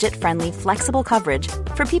offer budget-friendly, flexible coverage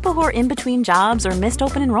for people who are in between jobs or missed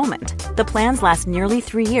open enrollment. The plans last nearly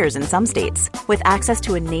 3 years in some states, with access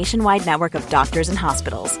to a nationwide network of doctors and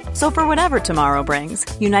hospitals. So for whatever tomorrow brings,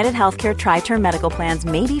 United Healthcare Tri-Term Medical Plans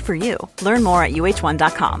may be for you. Learn more at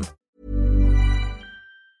uh1.com.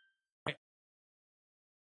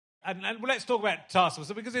 And let's talk about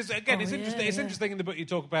Taskmaster, because it's interesting. It's interesting in the book you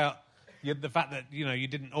talk about the fact that you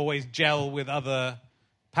didn't always gel with other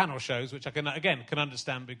panel shows, which I can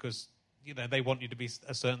understand, because they want you to be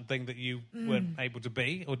a certain thing that you weren't able to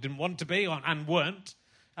be or didn't want to be and weren't.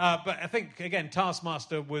 But I think again,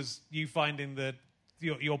 Taskmaster was you finding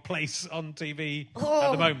your place on TV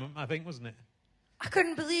at the moment. I think, wasn't it? I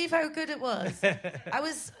couldn't believe how good it was.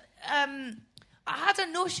 I had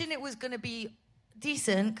a notion it was going to be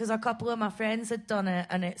decent because a couple of my friends had done it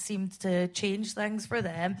and it seemed to change things for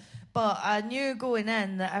them, but I knew going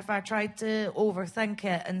in that if I tried to overthink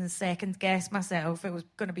it and second guess myself, it was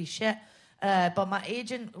going to be shit. But my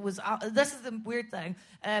agent was this is the weird thing,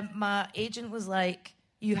 my agent was like,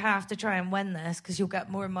 you have to try and win this because you'll get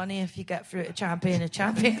more money if you get through to Champion of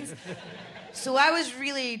Champions. So I was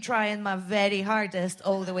really trying my very hardest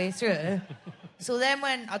all the way through. So then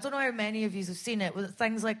when, I don't know how many of you have seen it, with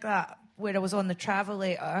things like that, where I was on the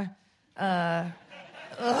Travelator.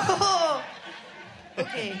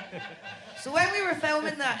 Okay. So when we were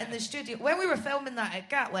filming that in the studio, when we were filming that at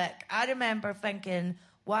Gatwick, I remember thinking,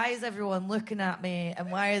 why is everyone looking at me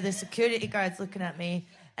and why are the security guards looking at me?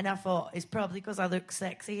 And I thought, it's probably because I look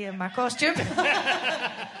sexy in my costume. And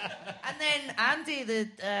then Andy,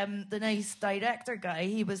 the nice director guy,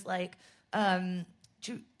 he was like,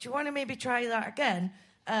 do you want to maybe try that again?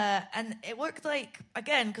 And it looked like,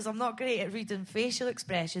 again, because I'm not great at reading facial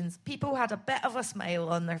expressions, people had a bit of a smile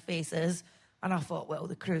on their faces. And I thought, well,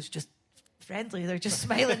 the crew's just friendly. They're just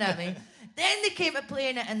smiling at me. Then they came to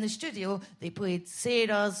playing it in the studio. They played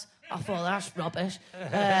Sarah's. I thought, that's rubbish.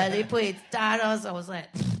 They played Dara's. I was like,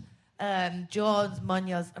 John's,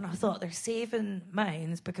 Munya's. And I thought, they're saving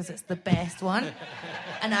mine because it's the best one.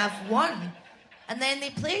 And I've won. And then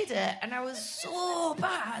they played it, and I was so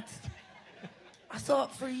bad. I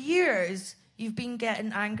thought, for years, you've been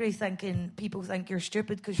getting angry thinking people think you're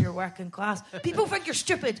stupid because you're working class. People think you're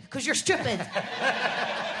stupid because you're stupid.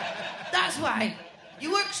 That's why.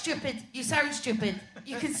 You look stupid. You sound stupid.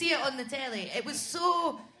 You can see it on the telly. It was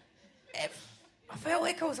so... I felt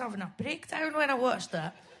like I was having a breakdown when I watched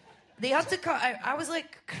that. They had to cut out... I was,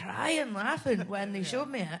 like, crying, laughing when they showed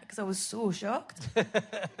me it because I was so shocked.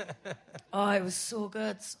 Oh, it was so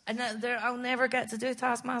good. And I'll never get to do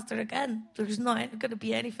Taskmaster again. There's not going to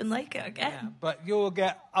be anything like it again. Yeah, but you'll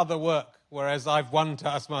get other work, whereas I've won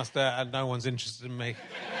Taskmaster and no one's interested in me.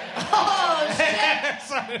 Oh, shit!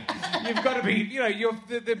 So you've got to be...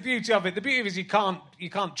 the beauty of it... The beauty of it is you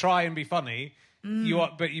can't try and be funny...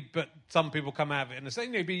 But some people come out of it and say,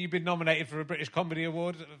 you've been nominated for a British Comedy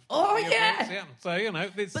Award. Oh, yeah. So,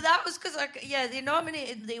 But that was because, they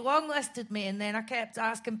longlisted me, and then I kept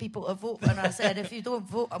asking people to vote, and I said, if you don't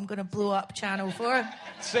vote, I'm going to blow up Channel 4.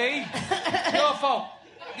 See? Your fault.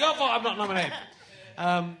 Your fault I'm not nominated.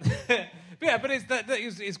 But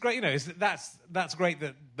it's great, that's great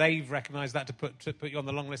that they've recognised that to put you on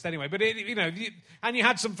the long list anyway. But, and you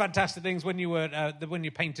had some fantastic things when you were, when you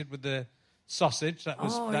painted with the sausage. That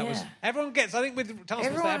was everyone gets, I think with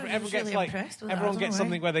Taskmaster, everyone gets like everyone gets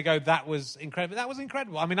something where they go, that was incredible. That was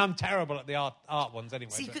incredible. I mean, I'm terrible at the art ones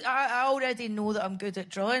anyway. See, I already know that I'm good at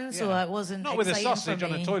drawing, so it wasn't not with a sausage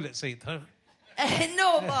on a toilet seat though.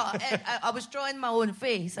 No, but I was drawing my own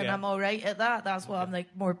face, and I'm all right at that. That's what I'm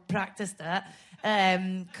like more practiced at.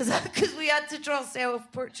 Because we had to draw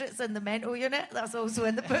self-portraits in the mental unit. That's also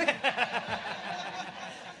in the book.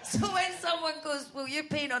 So when someone goes, will you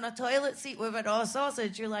paint on a toilet seat with a raw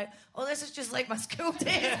sausage? You're like, oh, this is just like my school days.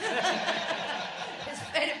 It's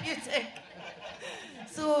therapeutic.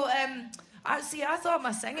 So, I thought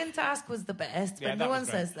my singing task was the best, but no one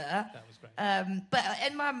says that. That was great. But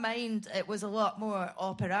in my mind, it was a lot more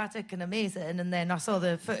operatic and amazing. And then I saw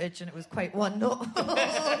the footage and it was quite one note.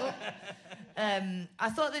 I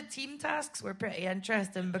thought the team tasks were pretty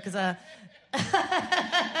interesting because the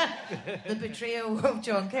betrayal of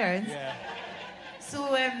John Cairns. Yeah.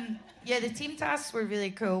 So, the team tasks were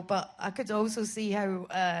really cool, but I could also see how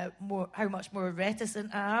much more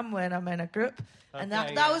reticent I am when I'm in a group. And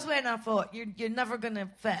that was when I thought, you're never going to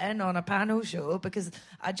fit in on a panel show because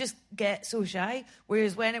I just get so shy.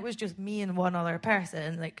 Whereas when it was just me and one other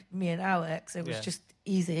person, like me and Alex, it was just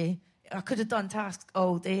easy. I could have done tasks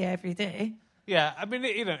all day, every day. Yeah, I mean,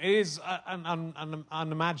 it is an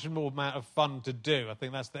unimaginable amount of fun to do. I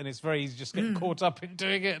think and it's very easy to just get caught up in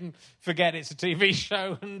doing it and forget it's a TV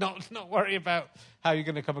show and not worry about how you're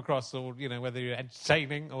going to come across or whether you're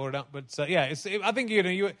entertaining or not. But I think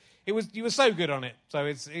you were so good on it. So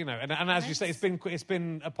it's and as you say, it's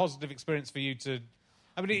been a positive experience for you to.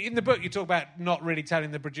 I mean, in the book, you talk about not really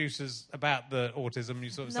telling the producers about the autism. You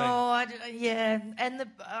sort of say, and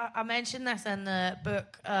I mentioned this in the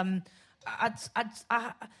book.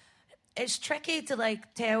 It's tricky to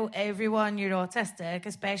tell everyone you're autistic,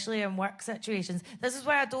 especially in work situations. This is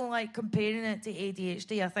why I don't like comparing it to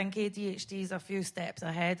ADHD. I think ADHD is a few steps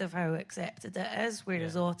ahead of how accepted it is,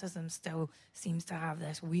 whereas autism still seems to have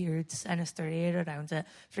this weird, sinister air around it.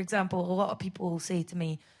 For example, a lot of people will say to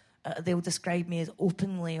me, they'll describe me as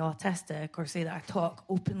openly autistic or say that I talk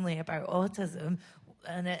openly about autism,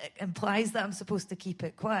 and it implies that I'm supposed to keep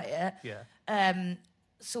it quiet. Yeah.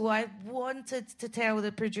 So I wanted to tell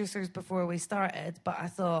the producers before we started, but I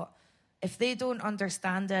thought, if they don't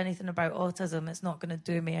understand anything about autism, it's not going to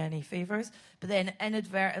do me any favours. But then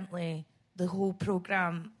inadvertently, the whole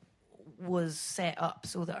programme was set up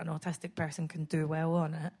so that an autistic person can do well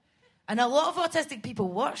on it. And a lot of autistic people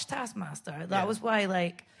watch Taskmaster. That was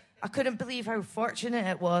why, I couldn't believe how fortunate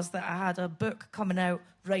it was that I had a book coming out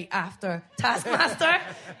right after Taskmaster,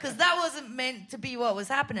 because that wasn't meant to be what was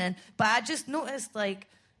happening. But I just noticed,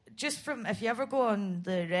 just from, if you ever go on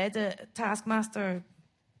the Reddit Taskmaster,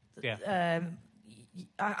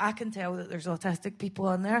 I can tell that there's autistic people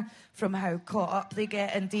on there from how caught up they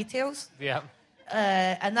get in details. Yeah.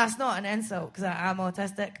 And that's not an insult, because I am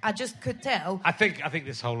autistic. I just could tell. I think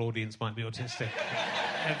this whole audience might be autistic.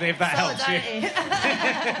 If that helps you.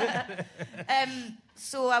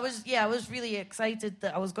 So I was really excited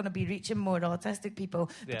that I was going to be reaching more autistic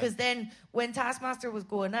people, because then when Taskmaster was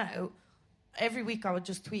going out, every week I would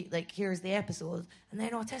just tweet, here's the episode, and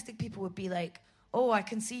then autistic people would be like, oh, I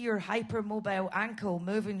can see your hypermobile ankle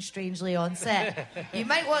moving strangely on set. You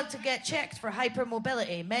might want to get checked for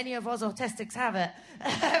hypermobility. Many of us autistics have it.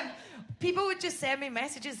 People would just send me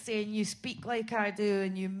messages saying you speak like I do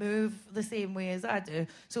and you move the same way as I do.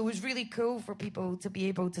 So it was really cool for people to be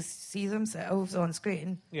able to see themselves on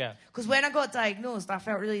screen. Yeah. Because when I got diagnosed, I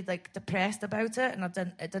felt really depressed about it, and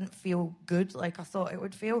it didn't feel good like I thought it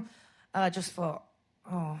would feel. I just thought,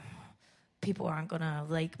 people aren't going to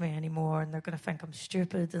like me anymore and they're going to think I'm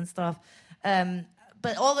stupid and stuff.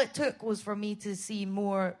 But all it took was for me to see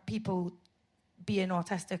more people being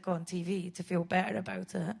autistic on TV to feel better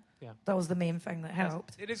about it. Yeah. That was the main thing that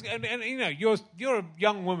helped. It is, and you're a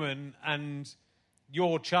young woman, and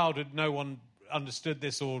your childhood, no one understood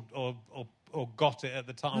this or got it at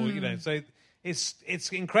the time. So it's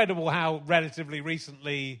incredible how relatively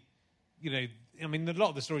recently, I mean, a lot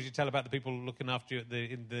of the stories you tell about the people looking after you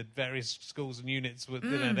in the various schools and units,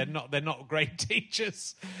 they're not great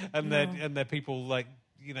teachers, and they're people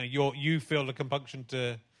you feel the compunction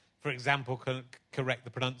to, for example, correct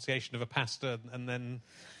the pronunciation of a pasta, and then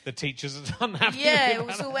the teachers are unhappy.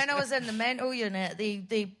 Yeah, so when I was in the mental unit,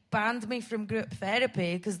 they banned me from group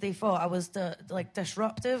therapy because they thought I was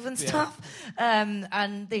disruptive and stuff,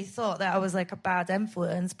 and they thought that I was a bad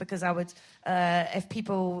influence because I would, if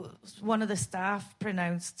one of the staff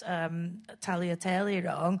pronounced tagliatelle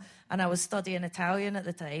wrong, and I was studying Italian at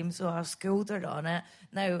the time, so I schooled her on it.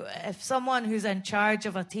 Now, if someone who's in charge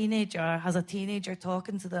of a teenager has a teenager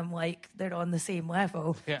talking to them like they're on the same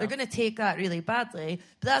level, they're going to take that really badly.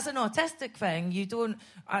 But that's an autistic thing.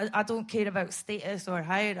 I don't care about status or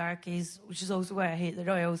hierarchies, which is also why I hate the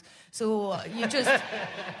Royals. So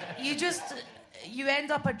you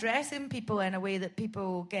end up addressing people in a way that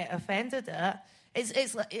people get offended at.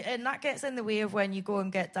 And that gets in the way of when you go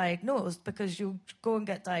and get diagnosed, because you go and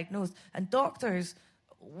get diagnosed, and doctors,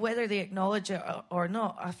 whether they acknowledge it or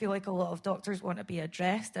not, I feel like a lot of doctors want to be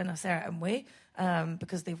addressed in a certain way,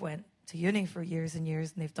 because they've went to uni for years and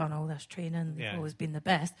years and they've done all this training, they've always been the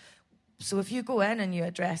best. So if you go in and you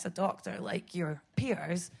address a doctor like your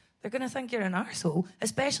peers, they're going to think you're an arsehole,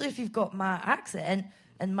 especially if you've got my accent.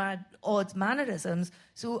 and mad odd mannerisms.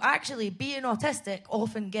 So actually being autistic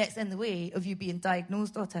often gets in the way of you being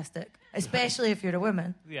diagnosed autistic, especially if you're a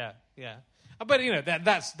woman. Yeah. But, you know,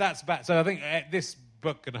 that's bad. So I think this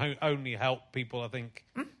book can only help people, I think,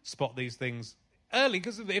 spot these things early.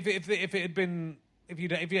 Because if it had been... If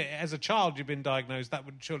you as a child you've been diagnosed, that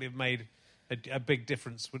would surely have made a big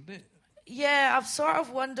difference, wouldn't it? Yeah, I've sort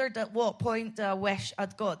of wondered at what point I wish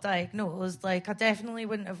I'd got diagnosed. Like, I definitely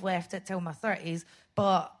wouldn't have left it till my 30s,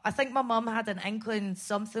 but I think my mum had an inkling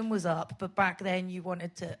something was up, but back then you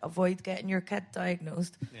wanted to avoid getting your kid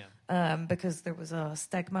diagnosed because there was a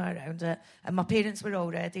stigma around it. And my parents were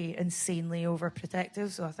already insanely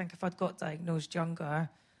overprotective, so I think if I'd got diagnosed younger,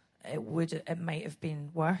 it might have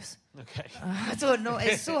been worse. Okay. I don't know.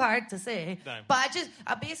 It's so hard to say. No. But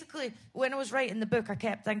I basically, when I was writing the book, I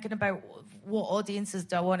kept thinking about what audiences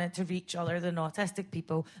do I want it to reach other than autistic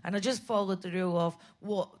people. And I just followed the rule of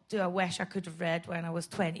what do I wish I could have read when I was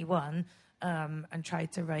 21 and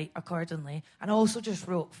tried to write accordingly. And I also just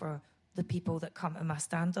wrote for the people that come to my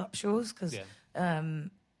stand-up shows because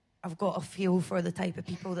I've got a feel for the type of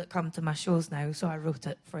people that come to my shows now, so I wrote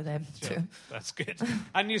it for them too. That's good.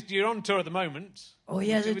 And you're on tour at the moment. Oh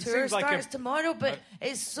yeah, the tour seems like starts tomorrow, but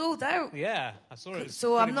it's sold out. Yeah, I saw it.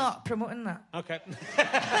 So I'm not promoting that. Okay.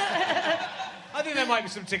 I think there might be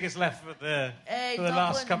some tickets left for the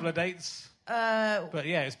last couple of dates. But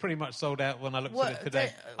yeah, it's pretty much sold out when I looked at it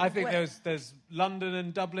today. I think there's London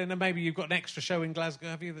and Dublin, and maybe you've got an extra show in Glasgow,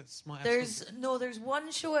 have you? There's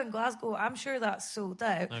one show in Glasgow. I'm sure that's sold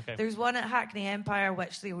out. Okay. There's one at Hackney Empire,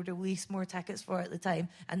 which they would release more tickets for at the time,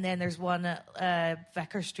 and then there's one at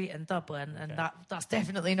Vicar Street in Dublin, and that's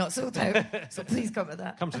definitely not sold out. So please come to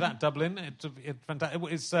that. Come to that, Dublin. It's fantastic.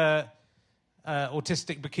 It's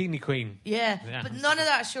Autistic Bikini Queen. Yeah, but none of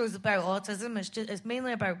that show's about autism. It's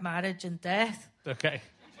mainly about marriage and death. Okay.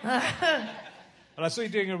 Well, I saw you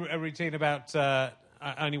doing a routine about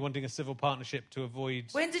only wanting a civil partnership to avoid...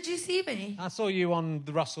 When did you see me? I saw you on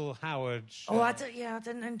the Russell Howard show. Oh, I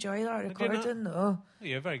didn't enjoy that recording, though.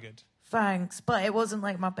 Yeah, very good. Thanks, but it wasn't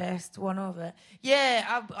like my best one of it.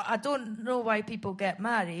 Yeah, I don't know why people get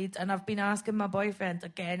married, and I've been asking my boyfriend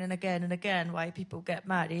again and again and again why people get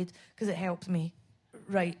married, because it helps me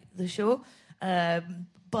write the show.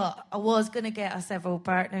 But I was going to get a civil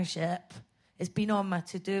partnership. It's been on my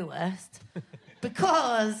to-do list,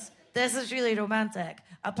 because this is really romantic.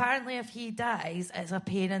 Apparently, if he dies, it's a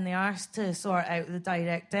pain in the arse to sort out the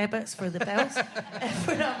direct debits for the bills if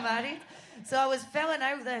we're not married. So I was filling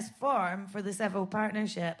out this form for the civil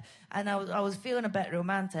partnership, and I was feeling a bit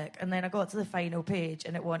romantic, and then I got to the final page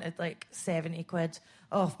and it wanted like 70 quid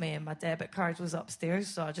off me, and my debit card was upstairs,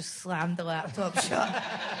 so I just slammed the laptop shut.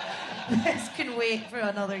 This can wait for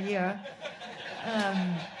another year.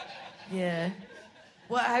 Yeah.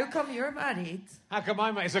 Well, how come you're married? How come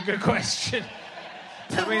I'm married? It's a good question.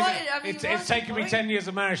 It's taken me 10 years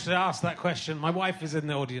of marriage to ask that question. My wife is in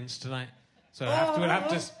the audience tonight. So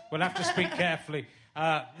we'll have to speak carefully.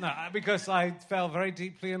 No, because I fell very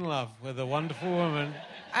deeply in love with a wonderful woman.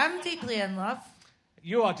 I'm deeply in love.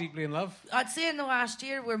 You are deeply in love? I'd say in the last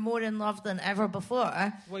year we're more in love than ever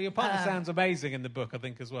before. Well, your partner sounds amazing in the book, I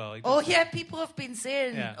think, as well. Oh, yeah, people have been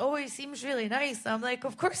saying, he seems really nice. I'm like,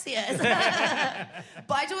 of course he is. But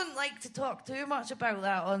I don't like to talk too much about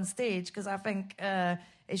that on stage, because I think...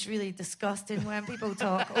 it's really disgusting when people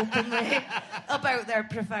talk openly about their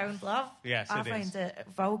profound love. Yes, I find it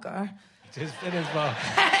vulgar. It is vulgar.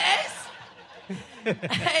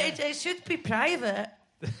 It should be private.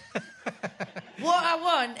 What I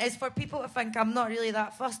want is for people to think I'm not really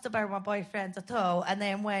that fussed about my boyfriend at all, and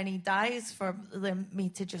then when he dies, for me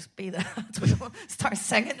to just be there, I don't know, start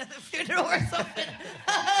singing at the funeral or something.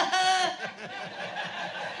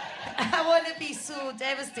 I want to be so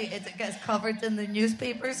devastated it gets covered in the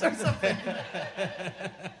newspapers or something.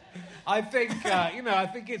 I think, I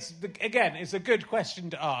think it's a good question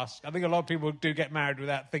to ask. I think a lot of people do get married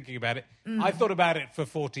without thinking about it. I thought about it for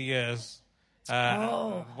 40 years.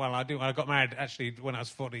 Well, I got married, actually, when I was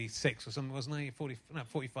 46 or something, wasn't I?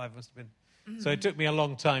 45 must have been. So it took me a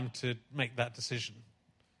long time to make that decision.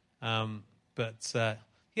 But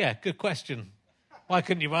good question. Why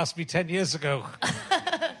couldn't you ask me 10 years ago?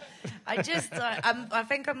 I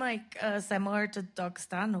think I'm like similar to Doug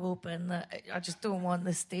Stanhope in that I just don't want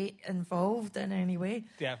the state involved in any way.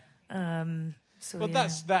 Yeah. Well,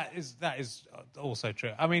 that is also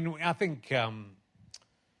true. I mean, I think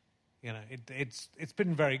it's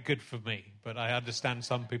been very good for me, but I understand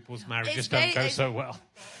some people's marriages don't go so well.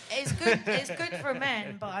 It's good for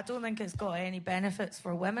men, but I don't think it's got any benefits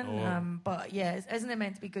for women. But yeah, isn't it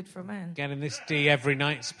meant to be good for men? Getting this D every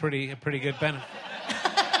night's a pretty good benefit.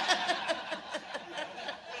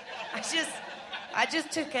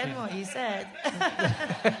 just took in what you said.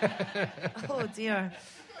 Oh, dear.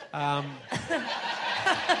 Are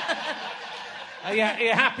you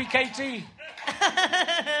happy, Katie?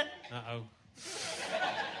 Uh-oh.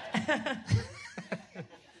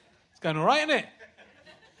 It's going all right, isn't it?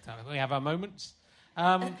 We have our moments.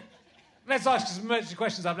 Let's ask you some emergency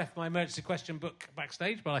questions. I've left my emergency question book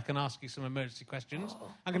backstage, but I can ask you some emergency questions.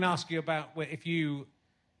 I'm going to ask you about if you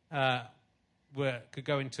could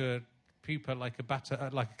go into a pupa like a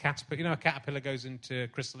caterpillar. You know, a caterpillar goes into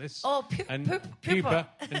chrysalis. Pupa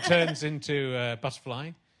and turns into a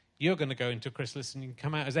butterfly. You're going to go into a chrysalis and you can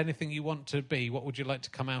come out as anything you want to be. What would you like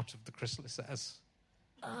to come out of the chrysalis as?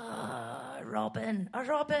 Robin. A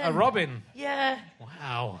robin. A robin? Yeah.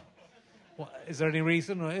 Wow. Is there any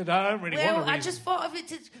reason? I don't really want a reason. I just thought of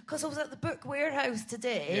it because I was at the book warehouse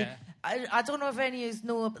today. Yeah. I don't know if any of you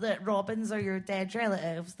know that robins are your dead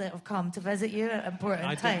relatives that have come to visit you at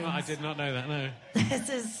important times. I did not know that, no. This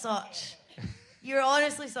is you're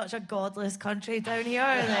honestly such a godless country down here.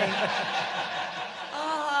 Like,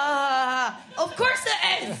 of course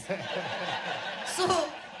it is. So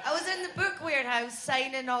I was in the book warehouse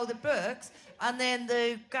signing all the books, and then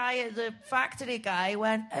the factory guy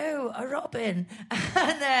went, "Oh, a robin."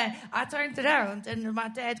 And I turned around and my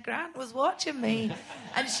dead gran was watching me,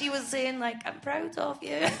 and she was saying, like, "I'm proud of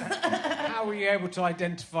you." How were you able to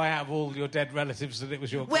identify out of all your dead relatives that it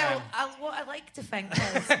was your gran? Well, what I like to think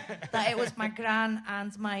is that it was my gran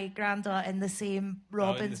and my granda in the same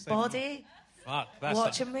robin's body. Fuck,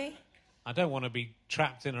 watching me. I don't want to be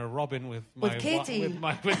trapped in a robin with Katie.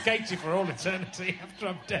 With Katie for all eternity after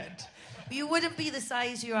I'm dead. You wouldn't be the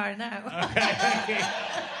size you are now. Okay.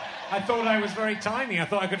 I thought I was very tiny. I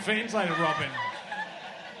thought I could fit inside a robin.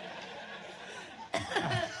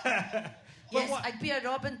 Yes, I'd be a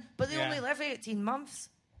robin, but they only live 18 months.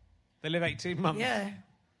 They live 18 months? Yeah.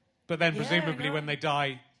 But then presumably when they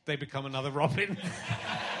die, they become another robin.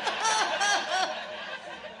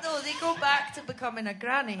 No, they go back to becoming a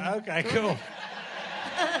granny. Okay, cool.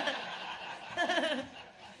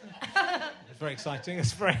 It's very exciting.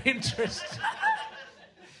 It's very interesting.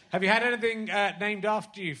 Have you had anything named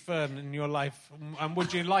after you, Fern, in your life? And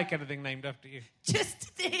would you like anything named after you?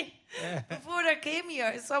 Just today, before I came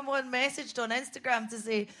here, someone messaged on Instagram to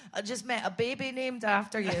say, "I just met a baby named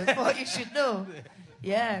after you. Thought you should know."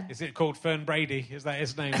 Yeah. Is it called Fern Brady? Is that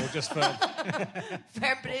his name, or just Fern?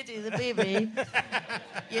 Fern Brady, the baby.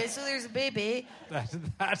 Yeah, so there's a baby.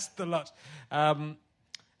 That's the lot.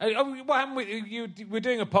 What happened with you? We're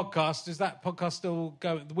doing a podcast. Is that podcast still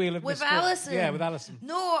going? The Wheel of with Misfortune? Alison? Yeah, with Alison.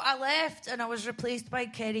 No, I left and I was replaced by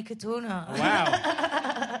Kerry Katona. Wow.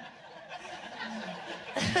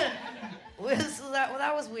 So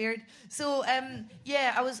that was weird. So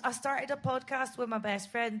I started a podcast with my best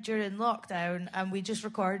friend during lockdown, and we just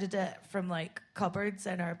recorded it from like cupboards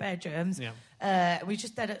in our bedrooms. Yeah. We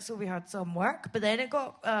just did it so we had some work, but then it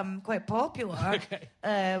got quite popular. Okay.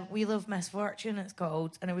 Wheel of Misfortune, it's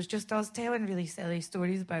called, and it was just us telling really silly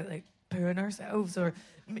stories about like pooing ourselves or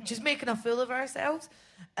just making a fool of ourselves.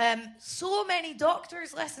 So many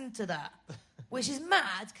doctors listened to that, which is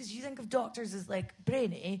mad because you think of doctors as like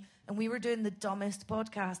brainy, and we were doing the dumbest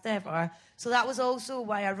podcast ever. So that was also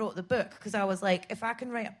why I wrote the book, because I was like, if I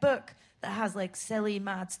can write a book that has like silly,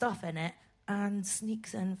 mad stuff in it and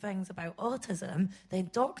sneaks in things about autism, then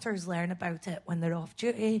doctors learn about it when they're off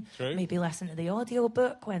duty. True. Maybe listen to the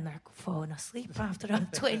audiobook when they're falling asleep after a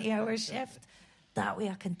 20-hour shift. That way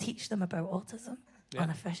I can teach them about autism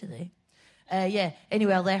unofficially.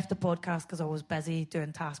 Anyway, I left the podcast because I was busy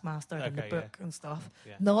doing Taskmaster and the book and stuff.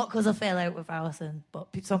 Yeah. Not because I fell out with Alison, but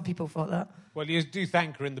some people thought that. Well, you do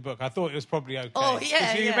thank her in the book. I thought it was probably okay. Oh,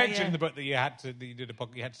 yeah, you mentioned in the book that you did a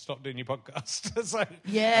podcast. You had to stop doing your podcast. So I thought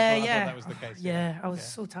that was the case. Yeah, I was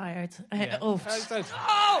so tired. Yeah.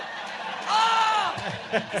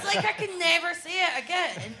 It's like I can never say it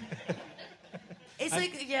again. It's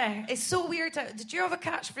it's so weird. Did you have a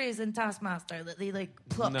catchphrase in Taskmaster that they like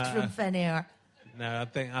plucked from thin air? No,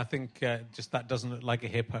 I think just that doesn't look like a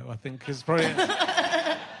hippo. I think is probably.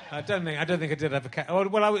 I don't think I did have a cat.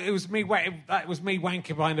 It was me. That was me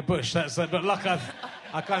wanking behind a bush. But luck,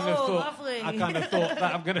 I kind of thought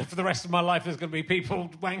that I'm gonna for the rest of my life. There's gonna be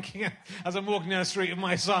people wanking as I'm walking down the street with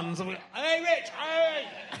my sons. I'm like, "Hey, Rich, hey!"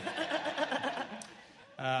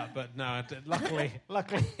 But no, luckily,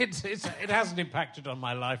 it hasn't impacted on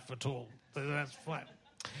my life at all. So that's fine.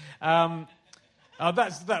 I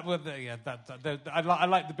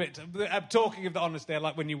like the bit. Talking of the honesty, I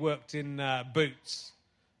like when you worked in Boots,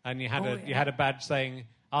 and you had a badge saying,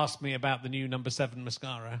 "Ask me about the new No. 7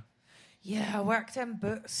 mascara." Yeah, I worked in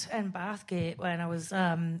Boots in Bathgate when I was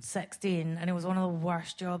 16, and it was one of the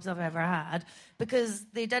worst jobs I've ever had because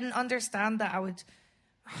they didn't understand that I would...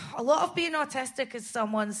 A lot of being autistic is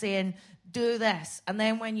someone saying, do this, and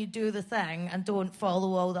then when you do the thing and don't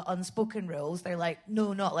follow all the unspoken rules, they're like,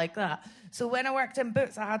 no, not like that. So when I worked in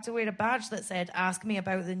Boots, I had to wear a badge that said, ask me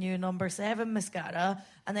about the new No. 7 mascara,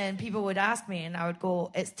 and then people would ask me, and I would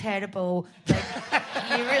go, it's terrible, like,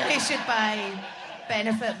 you really should buy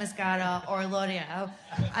Benefit mascara or L'Oreal.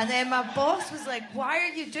 And then my boss was like, why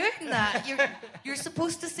are you doing that? You're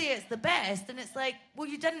supposed to say it's the best. And it's like, well,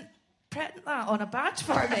 you didn't print that on a badge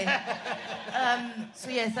for me. So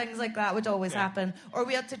yeah, things like that would always happen. Or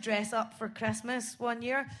we had to dress up for Christmas one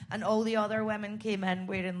year, and all the other women came in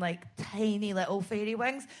wearing like tiny little fairy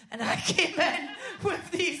wings, and I came in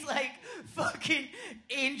with these like fucking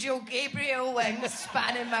Angel Gabriel wings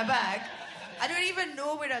spanning my back. I don't even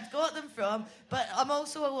know where I'd got them from, but I'm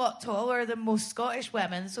also a lot taller than most Scottish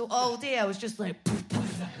women, so all day I was just like poof,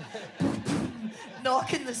 poof, poof, poof,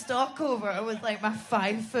 knocking the stock over with like my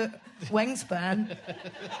 5-foot wingspan.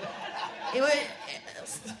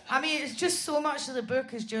 It's just so much of the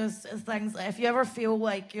book is just things like, if you ever feel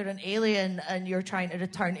like you're an alien and you're trying to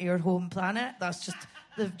return to your home planet, that's just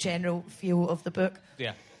the general feel of the book.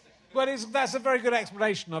 Yeah. Well, that's a very good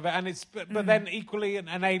explanation of it, and but then equally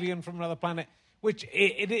an alien from another planet, which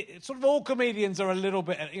it sort of all comedians are a little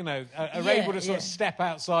bit, are able to sort of step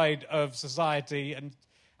outside of society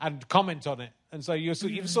and comment on it, and so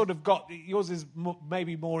you've sort of got, yours is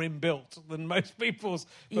maybe more inbuilt than most people's,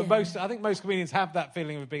 but I think most comedians have that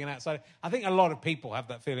feeling of being an outsider. I think a lot of people have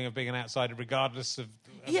that feeling of being an outsider, regardless of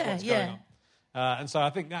what's going on. And so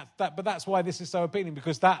I think but that's why this is so appealing,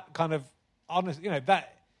 because that kind of honest,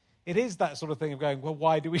 that. It is that sort of thing of going, well,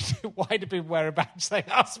 why do people wear a badge saying,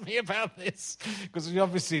 ask me about this? Because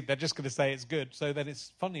obviously they're just going to say it's good. So then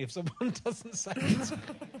it's funny if someone doesn't say it's good.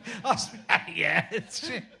 Ask me, yeah, it's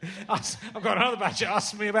shit. I've got another badge,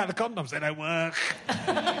 ask me about the condoms, they don't work.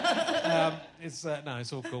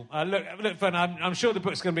 It's all cool. Look, Fern, I'm sure the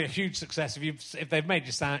book's going to be a huge success. If they've made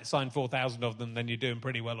you sign 4,000 of them, then you're doing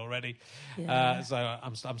pretty well already. Yeah. So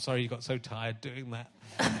I'm sorry you got so tired doing that.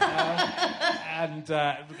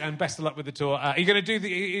 And best of luck with the tour. Are you going to do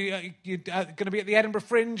you're going to be at the Edinburgh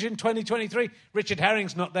Fringe in 2023? Richard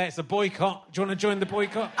Herring's not there. It's a boycott. Do you want to join the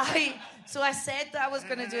boycott? So I said that I was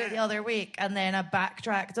going to do it the other week, and then I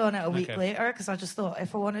backtracked on it a week later, because I just thought,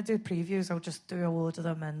 if I want to do previews, I'll just do a load of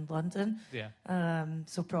them in London. Yeah.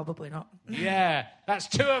 So probably not. Yeah, that's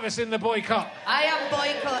 2 of us in the boycott. I am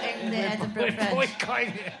boycotting the Edinburgh Fringe. We're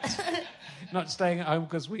boycotting it. Not staying at home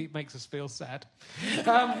because it makes us feel sad.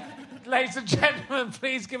 Ladies and gentlemen,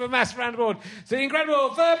 please give a massive round of applause to the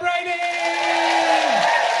incredible Fern Brady!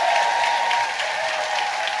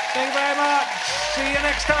 Thank you very much. See you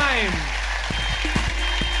next time.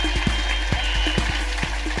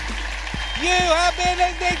 You have been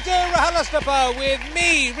listening to RHLSTP with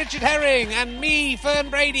me, Richard Herring, and me, Fern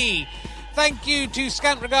Brady. Thank you to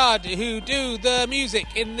Scant Regard, who do the music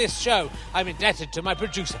in this show. I'm indebted to my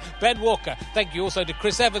producer, Ben Walker. Thank you also to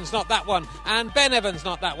Chris Evans, not that one, and Ben Evans,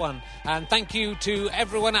 not that one. And thank you to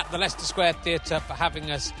everyone at the Leicester Square Theatre for having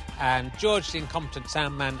us, and George, the incompetent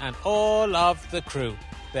sound man, and all of the crew.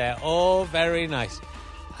 They're all very nice.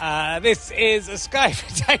 This is a Sky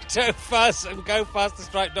Potato Fuss and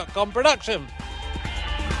GoFasterStrike.com production.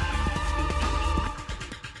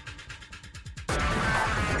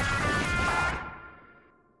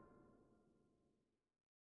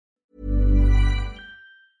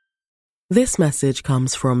 This message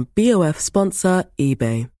comes from BOF sponsor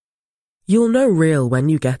eBay. You'll know real when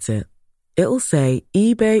you get it. It'll say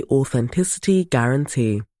eBay Authenticity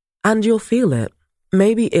Guarantee. And you'll feel it.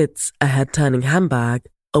 Maybe it's a head-turning handbag,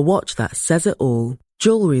 a watch that says it all,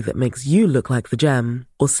 jewelry that makes you look like the gem,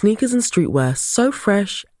 or sneakers and streetwear so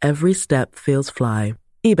fresh every step feels fly.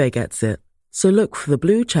 eBay gets it. So look for the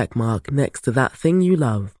blue check mark next to that thing you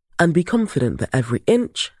love. And be confident that every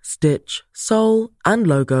inch, stitch, sole, and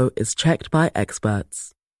logo is checked by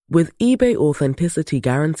experts. With eBay Authenticity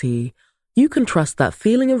Guarantee, you can trust that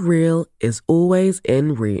feeling of real is always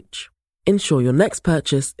in reach. Ensure your next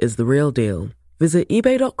purchase is the real deal. Visit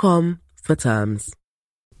ebay.com for terms.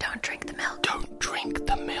 Don't drink the milk. Don't drink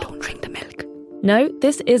the milk. Don't drink the milk. No,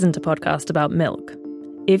 this isn't a podcast about milk.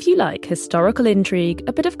 If you like historical intrigue,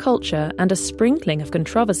 a bit of culture, and a sprinkling of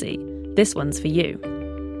controversy, this one's for you.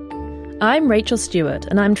 I'm Rachel Stewart,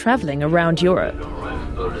 and I'm travelling around Europe,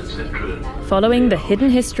 following the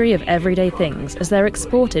hidden history of everyday things as they're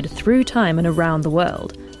exported through time and around the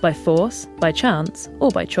world, by force, by chance,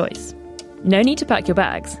 or by choice. No need to pack your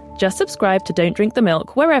bags. Just subscribe to Don't Drink the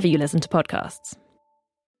Milk wherever you listen to podcasts.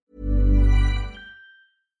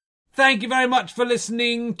 thank you very much for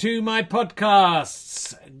listening to my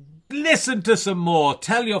podcasts. Listen to some more.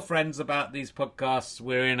 Tell your friends about these podcasts.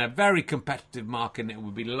 We're in a very competitive market, and it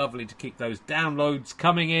would be lovely to keep those downloads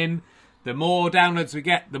coming in. The more downloads we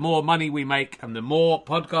get, the more money we make, and the more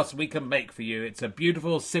podcasts we can make for you. It's a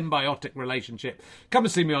beautiful symbiotic relationship. Come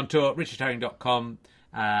and see me on tour, richardherring.com.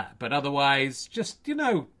 But otherwise, just,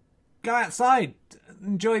 go outside.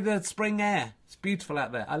 Enjoy the spring air. It's beautiful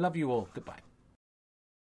out there. I love you all. Goodbye.